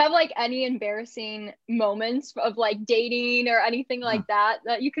do you have like any embarrassing moments of like dating or anything like that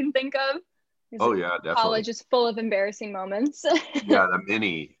you can think of? Oh yeah, definitely. College is full of embarrassing moments. Yeah,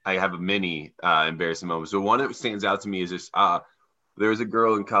 I have a many embarrassing moments. So one that stands out to me is this. There was a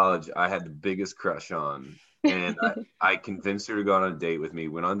girl in college I had the biggest crush on, and I convinced her to go on a date with me.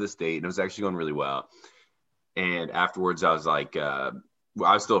 Went on this date, and it was actually going really well. And afterwards, I was like, I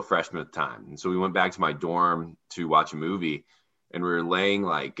was still a freshman at the time, and so we went back to my dorm to watch a movie, and we were laying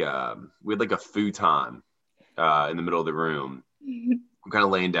like we had like a futon in the middle of the room. We're kind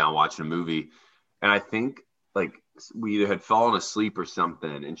of laying down watching a movie, and I think like we either had fallen asleep or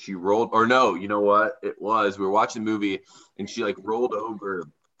something, and she rolled, or no, you know what it was? We were watching the movie, and she like rolled over,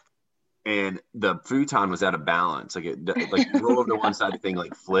 and the futon was out of balance. Like it like rolled over to one side, the thing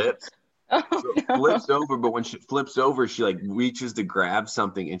like flips. Oh, So it flips over, but when she flips over, she like reaches to grab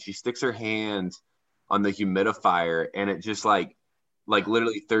something, and she sticks her hand on the humidifier, and it just like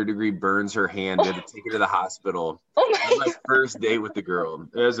literally 3rd-degree burns her hand. We had to take her to the hospital. Oh It was my first date with the girl.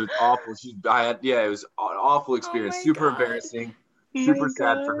 It was awful. It was an awful experience. Super embarrassing, super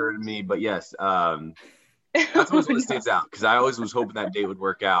sad for her and me. But yes, that's always what stands out, because I always was hoping that date would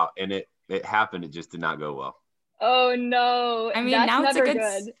work out, and it happened. It just did not go well. Oh no. I mean, that's now it's a never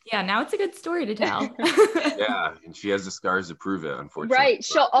good. Yeah, now it's a good story to tell. Yeah, and she has the scars to prove it, unfortunately. Right.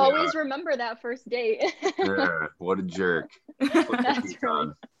 She'll always remember that first date. Yeah, what a jerk. That's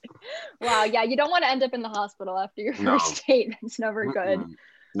really... Wow. Yeah, you don't want to end up in the hospital after your first date. That's never good.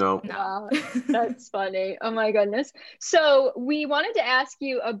 No. Wow, that's funny. Oh my goodness. So we wanted to ask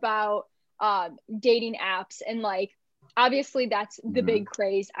you about dating apps, and like obviously that's the big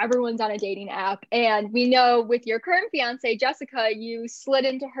craze. Everyone's on a dating app, and we know with your current fiance Jessica, you slid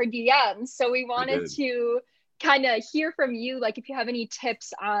into her DMs. So we wanted to kind of hear from you, like if you have any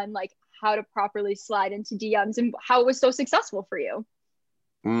tips on like how to properly slide into DMs and how it was so successful for you.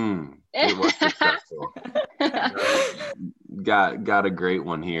 It was successful. Got a great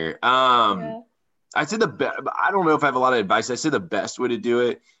one here. I said I don't know if I have a lot of advice. I said the best way to do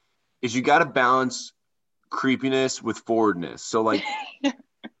it is you got to balance creepiness with forwardness. So like, I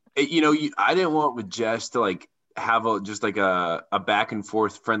didn't want with Jess to like have just like a back and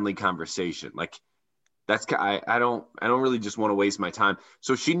forth friendly conversation. Like I don't really just want to waste my time.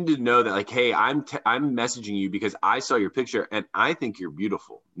 So she needed to know that like, hey, I'm messaging you because I saw your picture and I think you're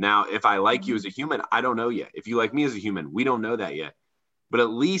beautiful. Now, if I like you as a human, I don't know yet. If you like me as a human, we don't know that yet. But at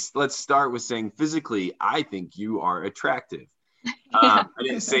least let's start with saying physically, I think you are attractive. I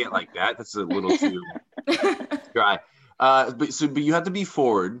didn't say it like that. That's a little too dry. But you have to be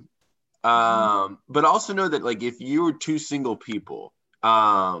forward. But also know that like if you were two single people,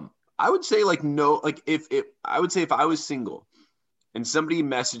 I would say like no, like if I was single and somebody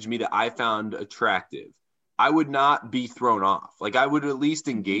messaged me that I found attractive, I would not be thrown off. Like I would at least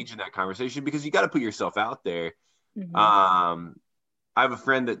engage in that conversation, because you got to put yourself out there. I have a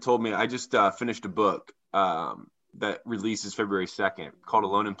friend that told me, I just finished a book that releases February 2nd called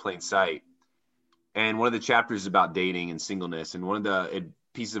Alone in Plain Sight. And one of the chapters is about dating and singleness. And one of the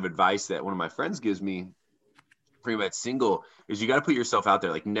pieces of advice that one of my friends gives me for anybody that's single is you got to put yourself out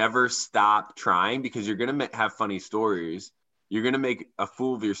there. Like never stop trying, because you're going to have funny stories. You're going to make a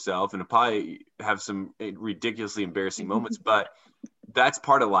fool of yourself and probably have some ridiculously embarrassing moments, but that's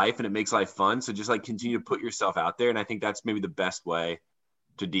part of life and it makes life fun. So just like continue to put yourself out there. And I think that's maybe the best way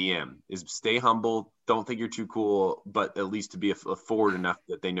to DM is stay humble. Don't think you're too cool, but at least to be forward enough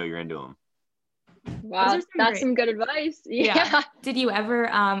that they know you're into them. Wow, that's some good advice. Yeah. Did you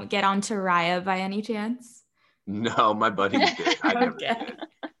ever get onto Raya by any chance? No, my buddies did. I never did.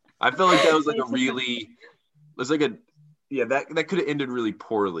 I feel like that was like that could have ended really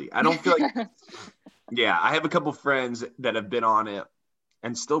poorly. I don't feel like I have a couple friends that have been on it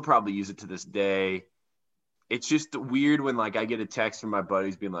and still probably use it to this day. It's just weird when like I get a text from my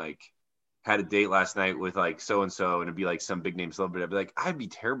buddies being like, had a date last night with like so-and-so, and it'd be like some big name celebrity. I'd be like, I'd be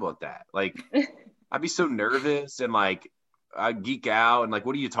terrible at that. Like I'd be so nervous and like I'd geek out and like,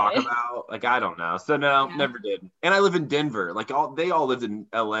 what do you talk about? Like, I don't know. So no, never did. And I live in Denver. Like they all lived in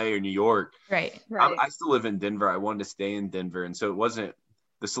LA or New York. Right. I still live in Denver. I wanted to stay in Denver. And so it wasn't,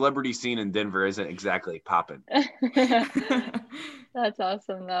 the celebrity scene in Denver isn't exactly popping. That's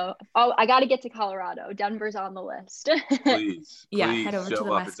awesome though. Oh, I got to get to Colorado. Denver's on the list. Please head over to the up.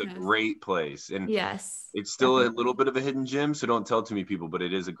 West It's Coast. a great place. And yes, it's still a little bit of a hidden gem, so don't tell too many people, but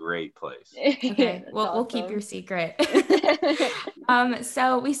it is a great place. Okay, we'll keep your secret.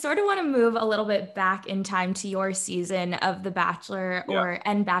 So we sort of want to move a little bit back in time to your season of The Bachelor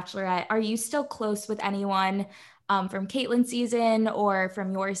and Bachelorette. Are you still close with anyone from Caitlin's season or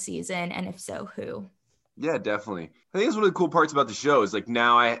from your season? And if so, who? Yeah, definitely. I think it's one of the cool parts about the show is like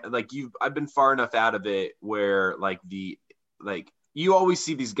now I've been far enough out of it where like you always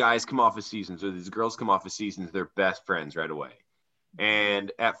see these guys come off of seasons or these girls come off of seasons, they're best friends right away.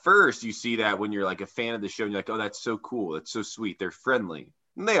 And at first you see that when you're like a fan of the show and you're like, oh, that's so cool. That's so sweet. They're friendly.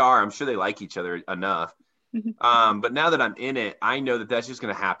 And they are. I'm sure they like each other enough. But now that I'm in it, I know that that's just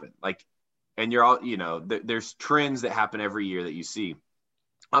going to happen. Like, and you're all, you know, there's trends that happen every year that you see.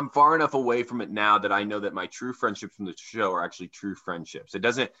 I'm far enough away from it now that I know that my true friendships from the show are actually true friendships. It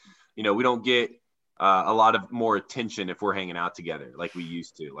doesn't, you know, we don't get a lot of more attention if we're hanging out together like we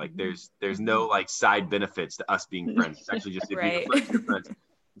used to. Like there's no like side benefits to us being friends. It's actually just if Right. you're friends.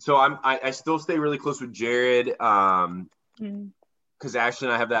 So I still stay really close with Jared because Ashley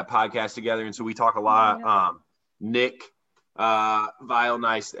and I have that podcast together, and so we talk a lot. Nick Vile and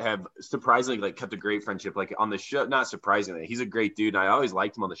I have surprisingly like kept a great friendship like on the show. Not surprisingly, he's a great dude, and I always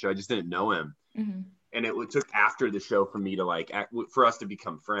liked him on the show. I just didn't know him, and it took after the show for me to like for us to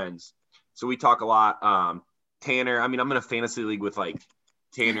become friends. So we talk a lot. Tanner, I mean, I'm in a fantasy league with like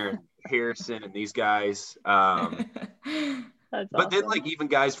Tanner, Harrison, and these guys. But awesome. then like even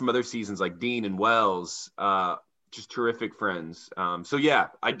guys from other seasons like Dean and Wells, just terrific friends. So yeah,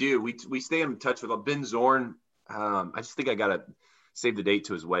 I do. We stay in touch with Ben Zorn. I just think I gotta save the date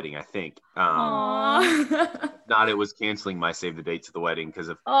to his wedding. I think. Not it was canceling my save the date to the wedding because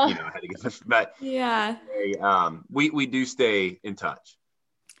of you know I had to get this. But yeah, we do stay in touch.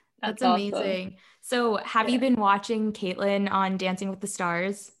 That's amazing. Awesome. So have you been watching Caitlin on Dancing with the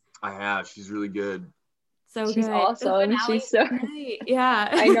Stars? I have. She's really good. So She's good. awesome. She's so great. Yeah.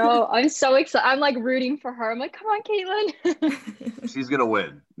 I know. I'm so excited. I'm like rooting for her. I'm like, come on, Caitlin. She's gonna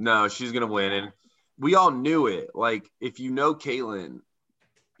win. No, she's gonna win, and we all knew it. Like, if you know Caitlin,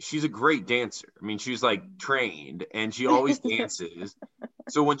 she's a great dancer. I mean, she's like trained, and she always dances.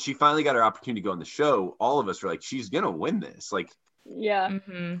 So when she finally got her opportunity to go on the show, all of us were like, she's gonna win this. Like, yeah.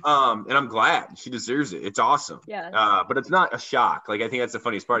 And I'm glad she deserves it. It's awesome. Yeah. But it's not a shock. Like, I think that's the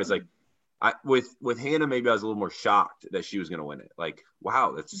funniest part. Is like, with Hannah, maybe I was a little more shocked that she was going to win it. Like,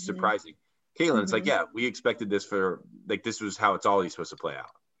 wow, that's surprising. Caitlin, it's like, yeah, we expected this for like, this was how it's always supposed to play out.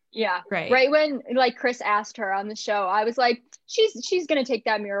 Yeah. Right When like Chris asked her on the show, I was like, she's going to take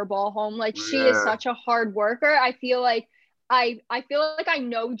that mirror ball home. Like she is such a hard worker. I feel like I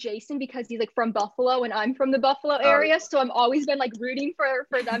know Jason because he's like from Buffalo and I'm from the Buffalo area. So I'm always been like rooting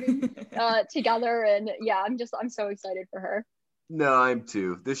for them together. And yeah, I'm so excited for her. No, I'm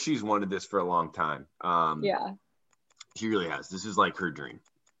too. She's wanted this for a long time. Yeah. She really has. This is like her dream.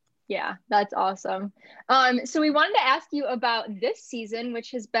 Yeah, that's awesome. So we wanted to ask you about this season,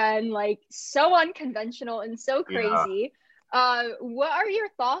 which has been like so unconventional and so crazy. Yeah. What are your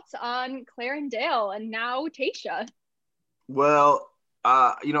thoughts on Claire and Dale and now Tayshia? Well,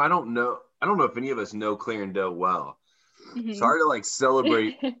 you know, I don't know if any of us know Claire and Dale well. It's hard to like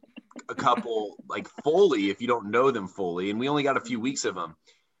celebrate a couple like fully if you don't know them fully, and we only got a few weeks of them.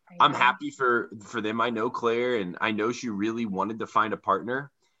 I'm happy for them. I know Claire, and I know she really wanted to find a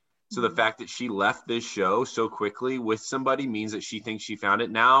partner. So the fact that she left this show so quickly with somebody means that she thinks she found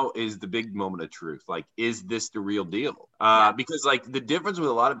it. Now is the big moment of truth. Like, is this the real deal? Because like the difference with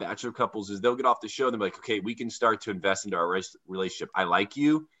a lot of bachelor couples is they'll get off the show and they're like, okay, we can start to invest into our relationship. I like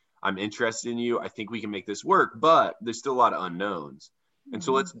you. I'm interested in you. I think we can make this work, but there's still a lot of unknowns. And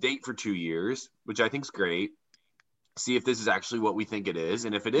so let's date for 2 years, which I think is great. See if this is actually what we think it is.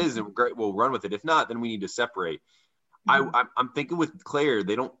 And if it is, then great, we'll run with it. If not, then we need to separate. I'm thinking with Claire,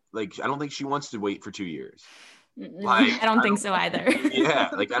 I don't think she wants to wait for 2 years. Like, I don't think so either.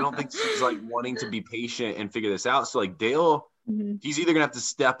 Yeah. Like, I don't think she's like wanting to be patient and figure this out. So like Dale, he's either going to have to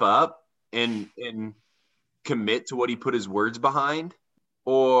step up and commit to what he put his words behind,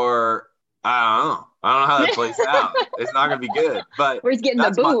 or I don't know how that plays out. It's not going to be good, but where he's getting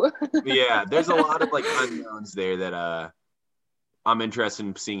the boot. Yeah. There's a lot of like unknowns there that, I'm interested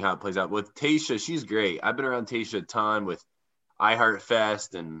in seeing how it plays out. With Tayshia, she's great. I've been around Tayshia a ton with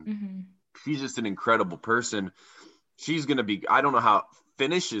iHeartFest, and she's just an incredible person. She's going to be – I don't know how it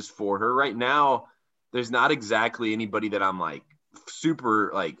finishes for her. Right now, there's not exactly anybody that I'm like super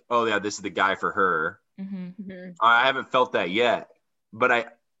like, oh, yeah, this is the guy for her. I haven't felt that yet,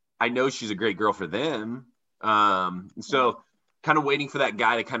 but I know she's a great girl for them. So kind of waiting for that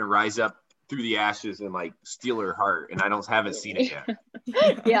guy to kind of rise up through the ashes and like steal her heart, and haven't seen it yet.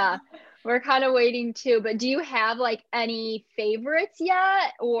 Yeah, we're kind of waiting too. But do you have like any favorites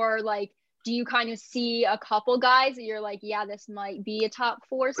yet, or like do you kind of see a couple guys that you're like, yeah, this might be a top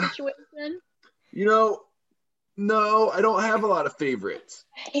 4 situation? You know, no, I don't have a lot of favorites.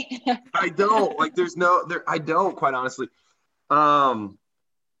 I don't like. I don't, quite honestly. I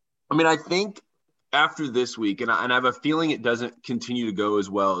mean, I think after this week, and I have a feeling it doesn't continue to go as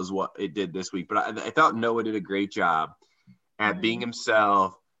well as what it did this week, but I thought Noah did a great job. at being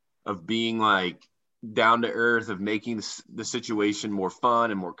himself, of being like down to earth, of making the situation more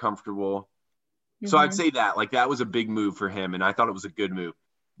fun and more comfortable. So I'd say that like that was a big move for him, and I thought it was a good move.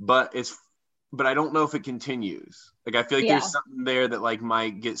 But I don't know if it continues. Like I feel like there's something there that like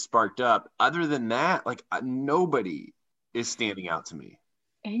might get sparked up. Other than that, like nobody is standing out to me.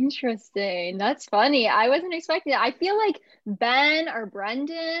 Interesting. That's funny. I wasn't expecting it. I feel like Ben or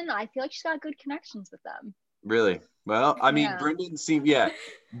Brendan, I feel like she's got good connections with them. Really? Well, I mean, Brendan seemed,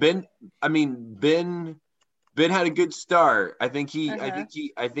 Ben had a good start. I think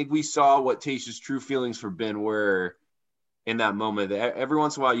we saw what Tayshia's true feelings for Ben were in that moment. Every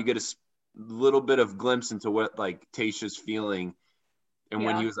once in a while you get a little bit of glimpse into what like Tayshia's feeling. And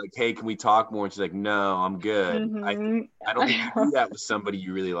when he was like, "Hey, can we talk more?" And she's like, "No, I'm good." I don't think you do that with somebody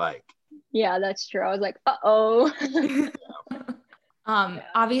you really like. Yeah, that's true. I was like, "Uh-oh."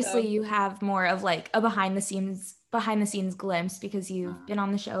 Obviously you have more of like a behind the scenes glimpse because you've been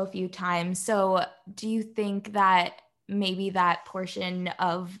on the show a few times. So do you think that maybe that portion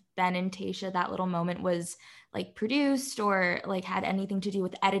of Ben and Tayshia, that little moment, was like produced or like had anything to do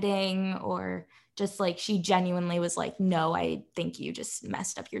with editing, or just like she genuinely was like, "No, I think you just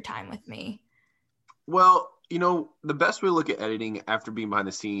messed up your time with me"? Well, the best way to look at editing after being behind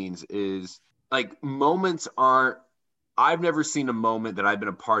the scenes is like moments aren't, I've never seen a moment that I've been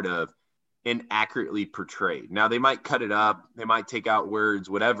a part of inaccurately portrayed. Now they might cut it up, they might take out words,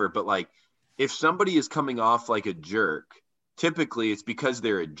 whatever, but like if somebody is coming off like a jerk, typically it's because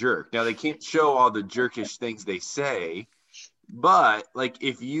they're a jerk. Now they can't show all the jerkish things they say, but like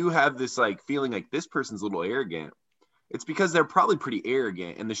if you have this like feeling like this person's a little arrogant, it's because they're probably pretty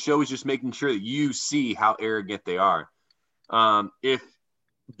arrogant, and the show is just making sure that you see how arrogant they are. If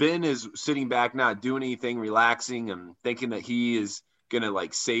Ben is sitting back, not doing anything, relaxing and thinking that he is going to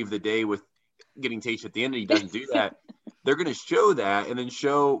like save the day with getting Tayshia at the end, and he doesn't do that, they're going to show that and then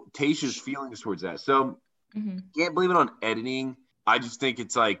show Tayshia's feelings towards that. So can't blame it on editing. I just think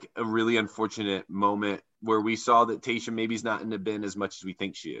it's like a really unfortunate moment where we saw that Tayshia maybe is not into Ben as much as we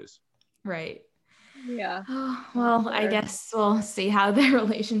think she is. Right. Yeah. Oh, well, I guess we'll see how their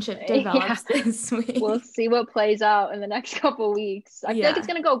relationship develops this week. We'll see what plays out in the next couple weeks. I feel like it's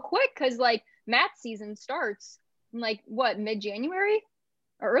going to go quick because like Matt's season starts in like what, mid-January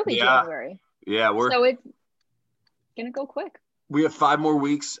or early January. Yeah, so it's going to go quick. We have 5 more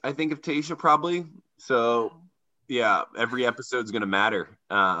weeks, I think, of Tayshia probably. So yeah, every episode's going to matter.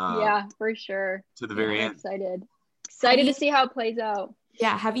 Yeah, for sure. To the very end. Excited to see how it plays out.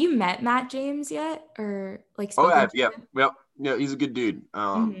 Yeah. Have you met Matt James yet, or like? Yeah. Well, yeah, he's a good dude.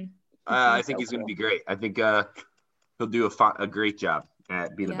 I think he's going to be great. I think he'll do a great job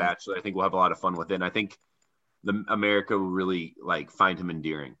at being the Bachelor. I think we'll have a lot of fun with it. And I think America will really like find him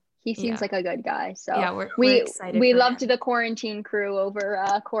endearing. He seems like a good guy. So we're excited. We loved the quarantine crew over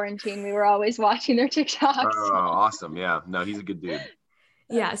quarantine. We were always watching their TikToks. Oh, awesome. Yeah. No, he's a good dude.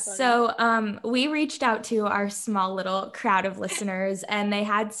 Yeah. So we reached out to our small little crowd of listeners, and they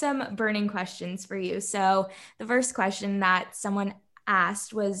had some burning questions for you. So the first question that someone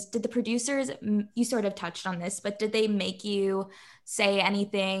asked was, did the producers, you sort of touched on this, but did they make you say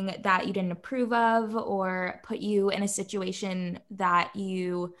anything that you didn't approve of or put you in a situation that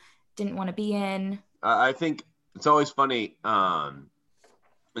you didn't want to be in? I think it's always funny. And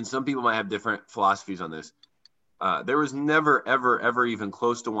some people might have different philosophies on this. There was never, ever, ever even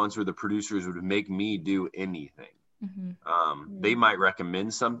close to once where the producers would make me do anything. They might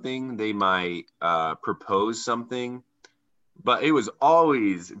recommend something. They might propose something. But it was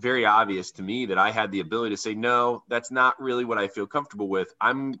always very obvious to me that I had the ability to say, no, that's not really what I feel comfortable with.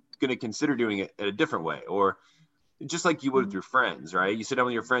 I'm going to consider doing it a different way. Or just like you would with your friends, right? You sit down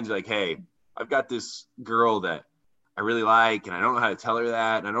with your friends, you're like, hey, I've got this girl that I really like, and I don't know how to tell her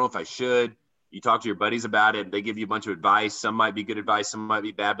that, and I don't know if I should. You talk to your buddies about it, and they give you a bunch of advice. Some might be good advice, some might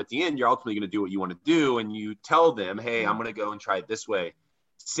be bad. But at the end, you're ultimately going to do what you want to do, and you tell them, hey, I'm going to go and try it this way.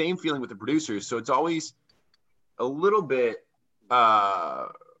 Same feeling with the producers. So it's always a little bit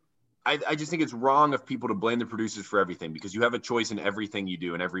I just think it's wrong of people to blame the producers for everything, because you have a choice in everything you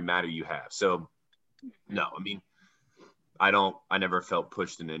do and every matter you have. So no, I mean, I never felt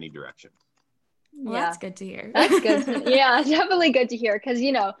pushed in any direction. Well, that's good to hear. That's good. Yeah, definitely good to hear. Because,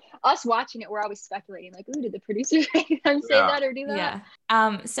 us watching it, we're always speculating like, ooh, did the producers make them say that or do that?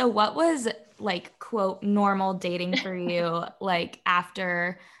 Yeah. So what was like, quote, normal dating for you, like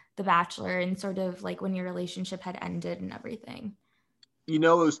after The Bachelor and sort of like when your relationship had ended and everything? It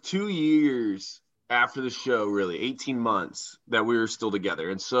was 2 years after the show, really 18 months that we were still together.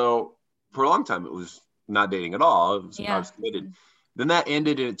 And so for a long time, it was not dating at all. I was committed. Then that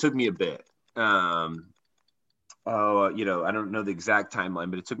ended, and it took me a bit. I don't know the exact timeline,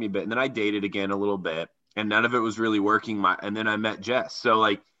 but it took me a bit. And then I dated again a little bit, and none of it was really working. And then I met Jess. So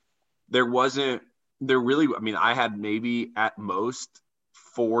like, I had maybe at most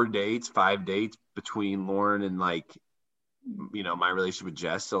 5 dates between Lauren and like, my relationship with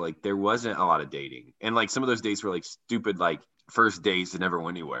Jess. So like, there wasn't a lot of dating. And like, some of those dates were like stupid, like first dates that never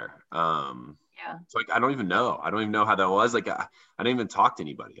went anywhere. Yeah. So like, I don't even know how that was. Like, I didn't even talk to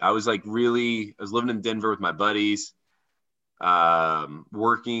anybody. I was living in Denver with my buddies,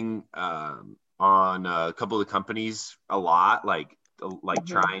 working, on a couple of the companies a lot, like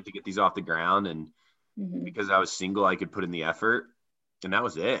trying to get these off the ground. And because I was single, I could put in the effort, and that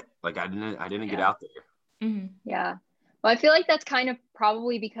was it. Like, I didn't get out there. Yeah. Well, I feel like that's kind of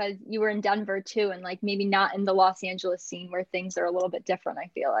probably because you were in Denver too, and like maybe not in the Los Angeles scene where things are a little bit different, I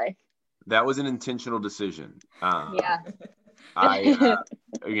feel like. That was an intentional decision. Yeah.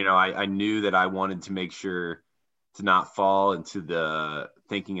 I knew that I wanted to make sure to not fall into the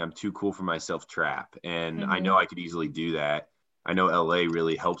thinking I'm too cool for myself trap. And I know I could easily do that. I know LA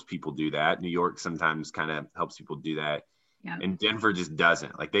really helps people do that. New York sometimes kind of helps people do that. Yeah. And Denver just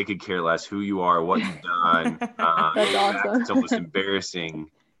doesn't. Like, they could care less who you are, what you've done. That's awesome. It's almost embarrassing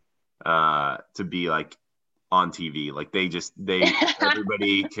to be like on TV. Like,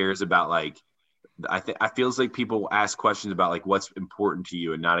 everybody cares about like, I feels like people ask questions about like what's important to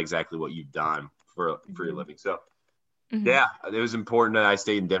you and not exactly what you've done for your living. So yeah, it was important that I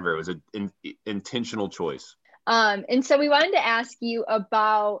stayed in Denver. It was an intentional choice. And so we wanted to ask you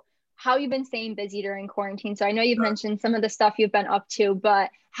about how you've been staying busy during quarantine. So I know you've mentioned some of the stuff you've been up to,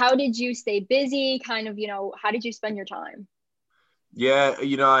 but how did you stay busy? Kind of, how did you spend your time? Yeah,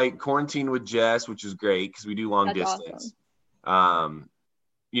 I quarantined with Jess, which is great because we do long distance. Awesome.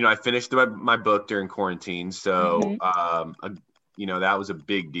 I finished my book during quarantine, so that was a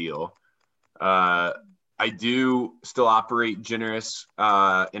big deal. I do still operate Generous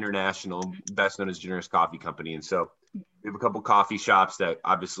International, best known as Generous Coffee Company, and so we have a couple coffee shops that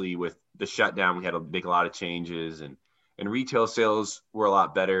obviously with the shutdown we had to make a lot of changes, and retail sales were a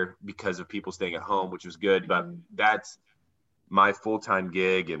lot better because of people staying at home, which was good. But that's my full-time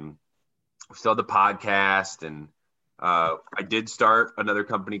gig, and we still have the podcast, and I did start another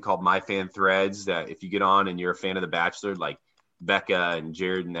company called My Fan Threads that if you get on and you're a fan of The Bachelor, like Becca and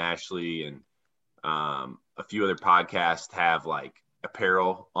Jared and Ashley and a few other podcasts have like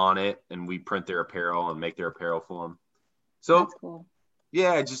apparel on it, and we print their apparel and make their apparel for them. So that's cool.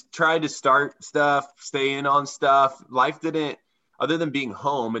 Yeah, I just tried to start stuff, stay in on stuff. Life didn't, other than being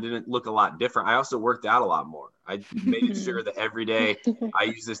home, it didn't look a lot different. I also worked out a lot more. I made sure that every day I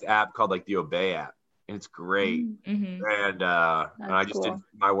use this app called like the Obey app. And it's great. And I just did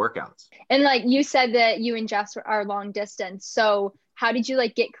my workouts. And like you said that you and Jess are long distance. So how did you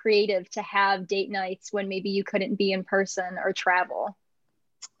like get creative to have date nights when maybe you couldn't be in person or travel?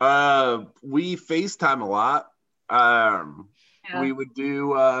 We FaceTime a lot. We would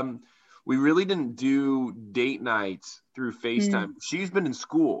do, we really didn't do date nights through FaceTime. She's been in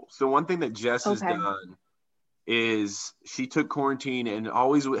school. So one thing that Jess has done is she took quarantine and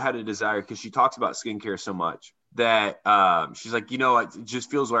always had a desire, because she talks about skincare so much, that she's like, it just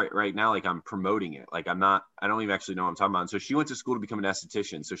feels right now like I'm promoting it. Like I don't even actually know what I'm talking about. And so she went to school to become an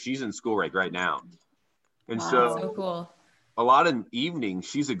esthetician. So she's in school right now. And so cool. A lot of evenings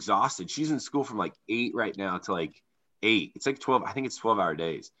she's exhausted. She's in school from like 8 right now to like 8. It's like 12. I think it's 12-hour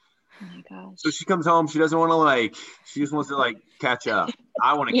days. Oh my gosh. So she comes home. She doesn't want to she just wants to catch up.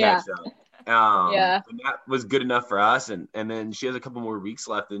 I want to catch up. And that was good enough for us. And then she has a couple more weeks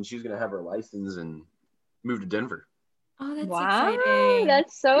left, and she's going to have her license and move to Denver. Oh, that's exciting.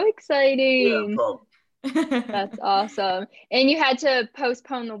 That's so exciting. Yeah, that's awesome. And you had to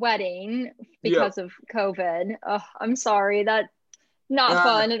postpone the wedding because of COVID. Oh, I'm sorry. That's not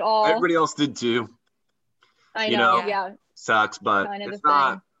fun at all. Everybody else did too. I know. Yeah. Sucks, but it's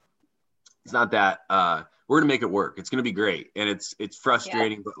not that we're going to make it work. It's going to be great. And it's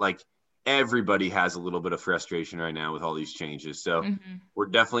frustrating, but everybody has a little bit of frustration right now with all these changes. So we're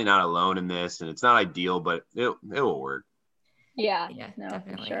definitely not alone in this, and it's not ideal, but it will work. Yeah, no,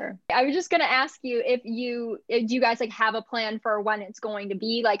 definitely. For sure. I was just going to ask you if do you guys have a plan for when it's going to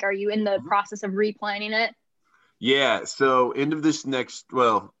be? Are you in the process of replanning it? Yeah. So end of this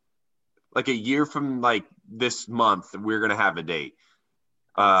a year from this month, we're going to have a date.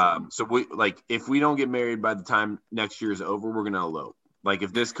 So we if we don't get married by the time next year is over, we're going to elope.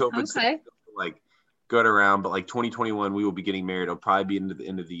 If this COVID go around, but 2021, we will be getting married. It'll probably be into the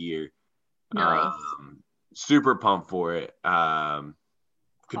end of the year. Nice. Super pumped for it.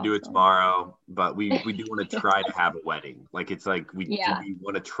 Could do it tomorrow, but we do want to try to have a wedding. We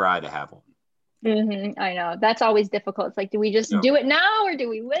want to try to have one. I know. That's always difficult. It's like, do we just No. do it now or do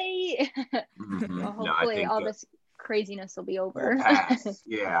we wait? Well, No, I hopefully think all this craziness will be we'll over. pass.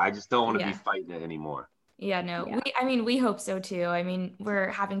 Yeah, I just don't want to be Yeah. fighting it anymore. Yeah, no. Yeah. We hope so too. I mean, we're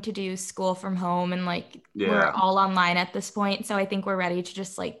having to do school from home and like we're Yeah, all online at this point. So I think we're ready to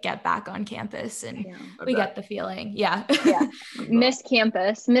just like get back on campus and Yeah. I we bet. get the feeling. Yeah. Yeah. I bet. Miss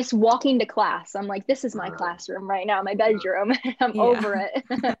campus, miss walking to class. I'm like, this is my classroom right now, my bedroom. I'm Yeah. over it.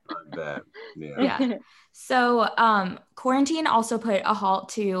 I bet. Yeah. Yeah. So, quarantine also put a halt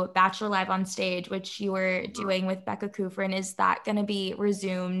to Bachelor Live on Stage, which you were doing with Becca Kufrin. Is that going to be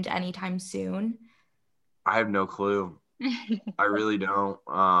resumed anytime soon? I have no clue. I really don't.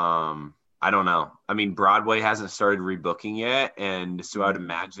 I don't know. I mean, Broadway hasn't started rebooking yet, and so I'd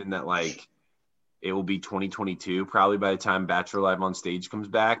imagine that like it will be 2022 probably by the time Bachelor Live on Stage comes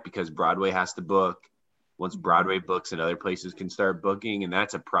back, because Broadway has to book. Once Broadway books, and other places can start booking, and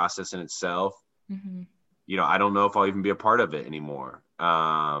that's a process in itself. Mm-hmm. You know, I don't know if I'll even be a part of it anymore.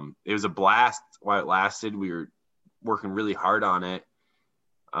 It was a blast while it lasted. We were working really hard on it.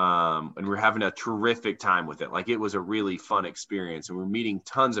 And we're having a terrific time with it. Like, it was a really fun experience, and we're meeting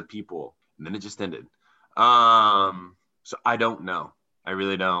tons of people, and then it just ended. So I don't know. I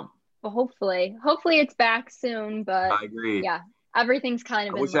really don't. Well, hopefully it's back soon, but I agree. yeah, everything's kind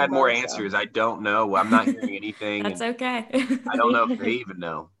of I in wish I had more limbo, so. answers. I don't know. I'm not hearing anything. That's and okay. I don't know if they even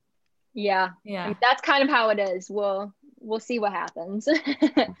know. Yeah. I Yeah. mean, that's kind of how it is. We'll see what happens.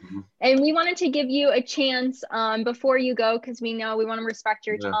 Mm-hmm. And we wanted to give you a chance before you go, because we know we want to respect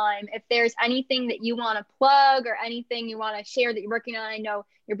your Yeah. time. If there's anything that you want to plug or anything you want to share that you're working on, I know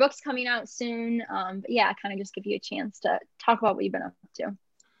your book's coming out soon. But yeah, kind of just give you a chance to talk about what you've been up to.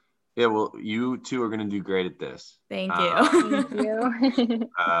 Yeah, well, you two are going to do great at this. Thank you. Thank you.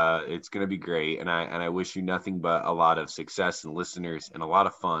 It's going to be great, and I wish you nothing but a lot of success and listeners and a lot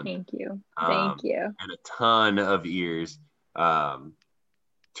of fun. Thank you. Thank you. And a ton of ears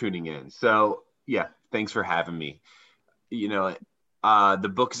tuning in. So yeah, thanks for having me. You know, the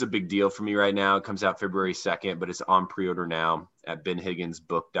book is a big deal for me right now. It comes out February 2nd, but it's on pre-order now at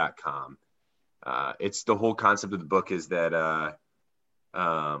benhigginsbook.com. It's the whole concept of the book is that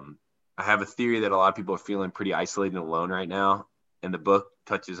I have a theory that a lot of people are feeling pretty isolated and alone right now. And the book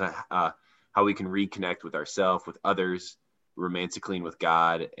touches on how we can reconnect with ourselves, with others, romantically, and with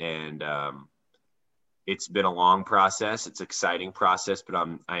God. And it's been a long process. It's an exciting process, but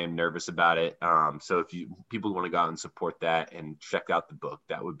I am nervous about it. So if people want to go out and support that and check out the book,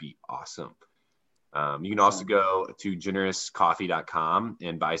 that would be awesome. You can also go to generouscoffee.com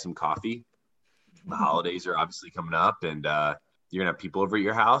and buy some coffee. The holidays are obviously coming up, and you're gonna have people over at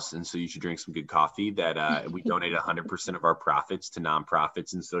your house, and so you should drink some good coffee. That we donate 100% of our profits to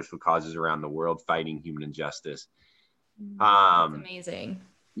nonprofits and social causes around the world fighting human injustice. That's amazing.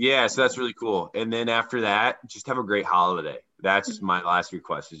 Yeah, so that's really cool. And then after that, just have a great holiday. That's my last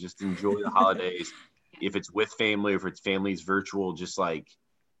request, is just enjoy the holidays. If it's with family, or if it's family's virtual, just like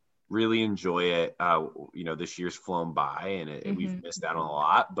really enjoy it. You know, this year's flown by, and we've missed out on a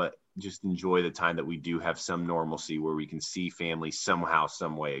lot, but just enjoy the time that we do have some normalcy where we can see family somehow,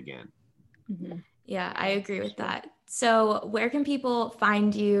 some way again. Yeah, I agree with that. So where can people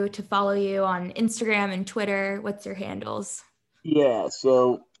find you to follow you on Instagram and Twitter? What's your handles? Yeah,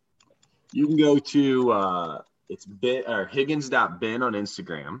 so you can go to it's Higgins.ben on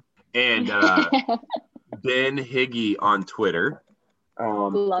Instagram, and Ben Higgy on Twitter.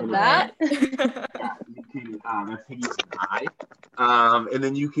 Love that. That's Higgins and I. And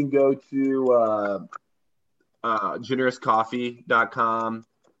then you can go to generouscoffee.com.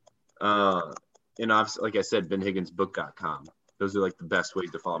 And obviously, like I said, benhigginsbook.com. Those are like the best ways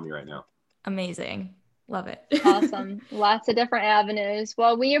to follow me right now. Amazing. Love it. Awesome. Lots of different avenues.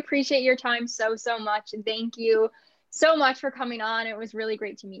 Well, we appreciate your time so much. Thank you so much for coming on. It was really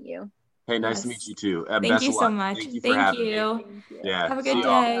great to meet you. Hey, nice to meet you too. Thank you so much. Thank you. Thank you. Yeah. Have a good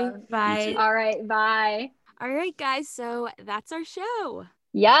day. Bye. All right. Bye. All right, guys. So that's our show.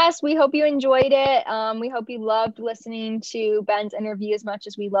 Yes, we hope you enjoyed it. We hope you loved listening to Ben's interview as much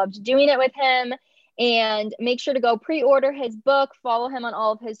as we loved doing it with him. And make sure to go pre-order his book, follow him on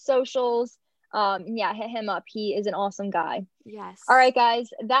all of his socials. Yeah, hit him up. He is an awesome guy. Yes. All right, guys,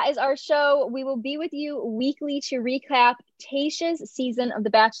 that is our show. We will be with you weekly to recap Tayshia's season of The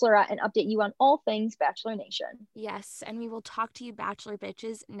Bachelorette and update you on all things Bachelor Nation. Yes, and we will talk to you Bachelor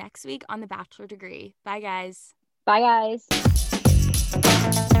bitches next week on The Bachelor Degree. Bye, guys. Bye, guys.